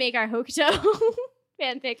gonna make our Hokuto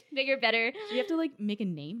fanfic bigger, better. We have to make a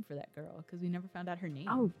name for that girl because we never found out her name.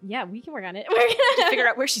 Oh yeah, we can work on it. We're gonna Figure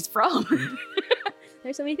out where she's from.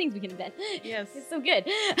 There's so many things we can invent. Yes. It's so good.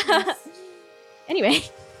 Yes. Anyway,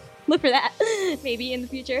 look for that maybe in the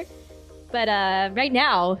future. But right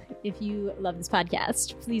now, if you love this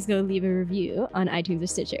podcast, please go leave a review on iTunes or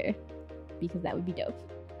Stitcher because that would be dope.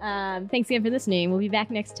 Thanks again for listening. We'll be back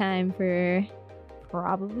next time for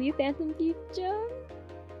probably Phantom Thief Joan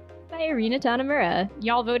by Arina Tanamura.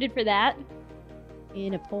 Y'all voted for that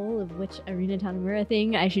in a poll of which Arina Tanamura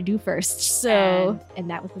thing I should do first. So, and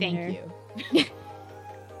that was the winner. Thank you.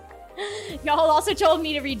 Y'all also told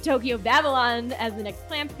me to read Tokyo Babylon as the next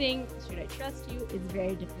clamp thing. Should I trust you? It's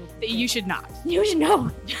very difficult. You should not. You should know.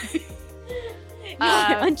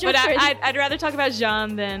 But I'd rather talk about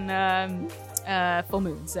Jean than Full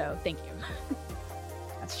Moon, so thank you.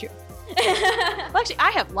 That's true. Well, actually,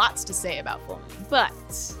 I have lots to say about Full Moon,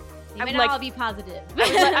 but I would all be positive.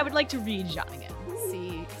 I would like to read Jean again.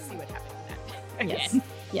 See what happens in that again.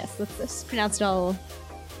 Yes, let's pronounce it all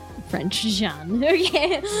French. Jean.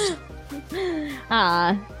 Okay.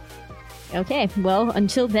 Okay. Well,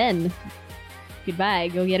 until then, goodbye.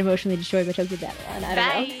 Go get emotionally destroyed by Tokyo Babylon. I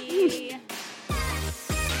don't know.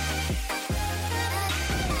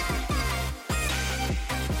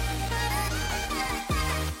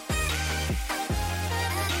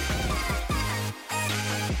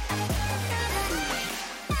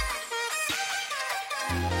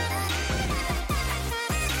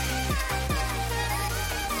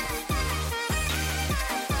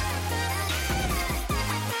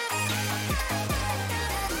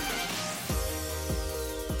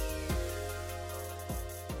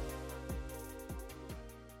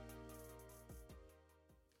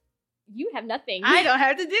 You have nothing. I don't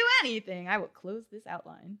have to do anything. I will close this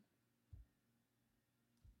outline.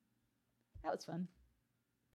 That was fun.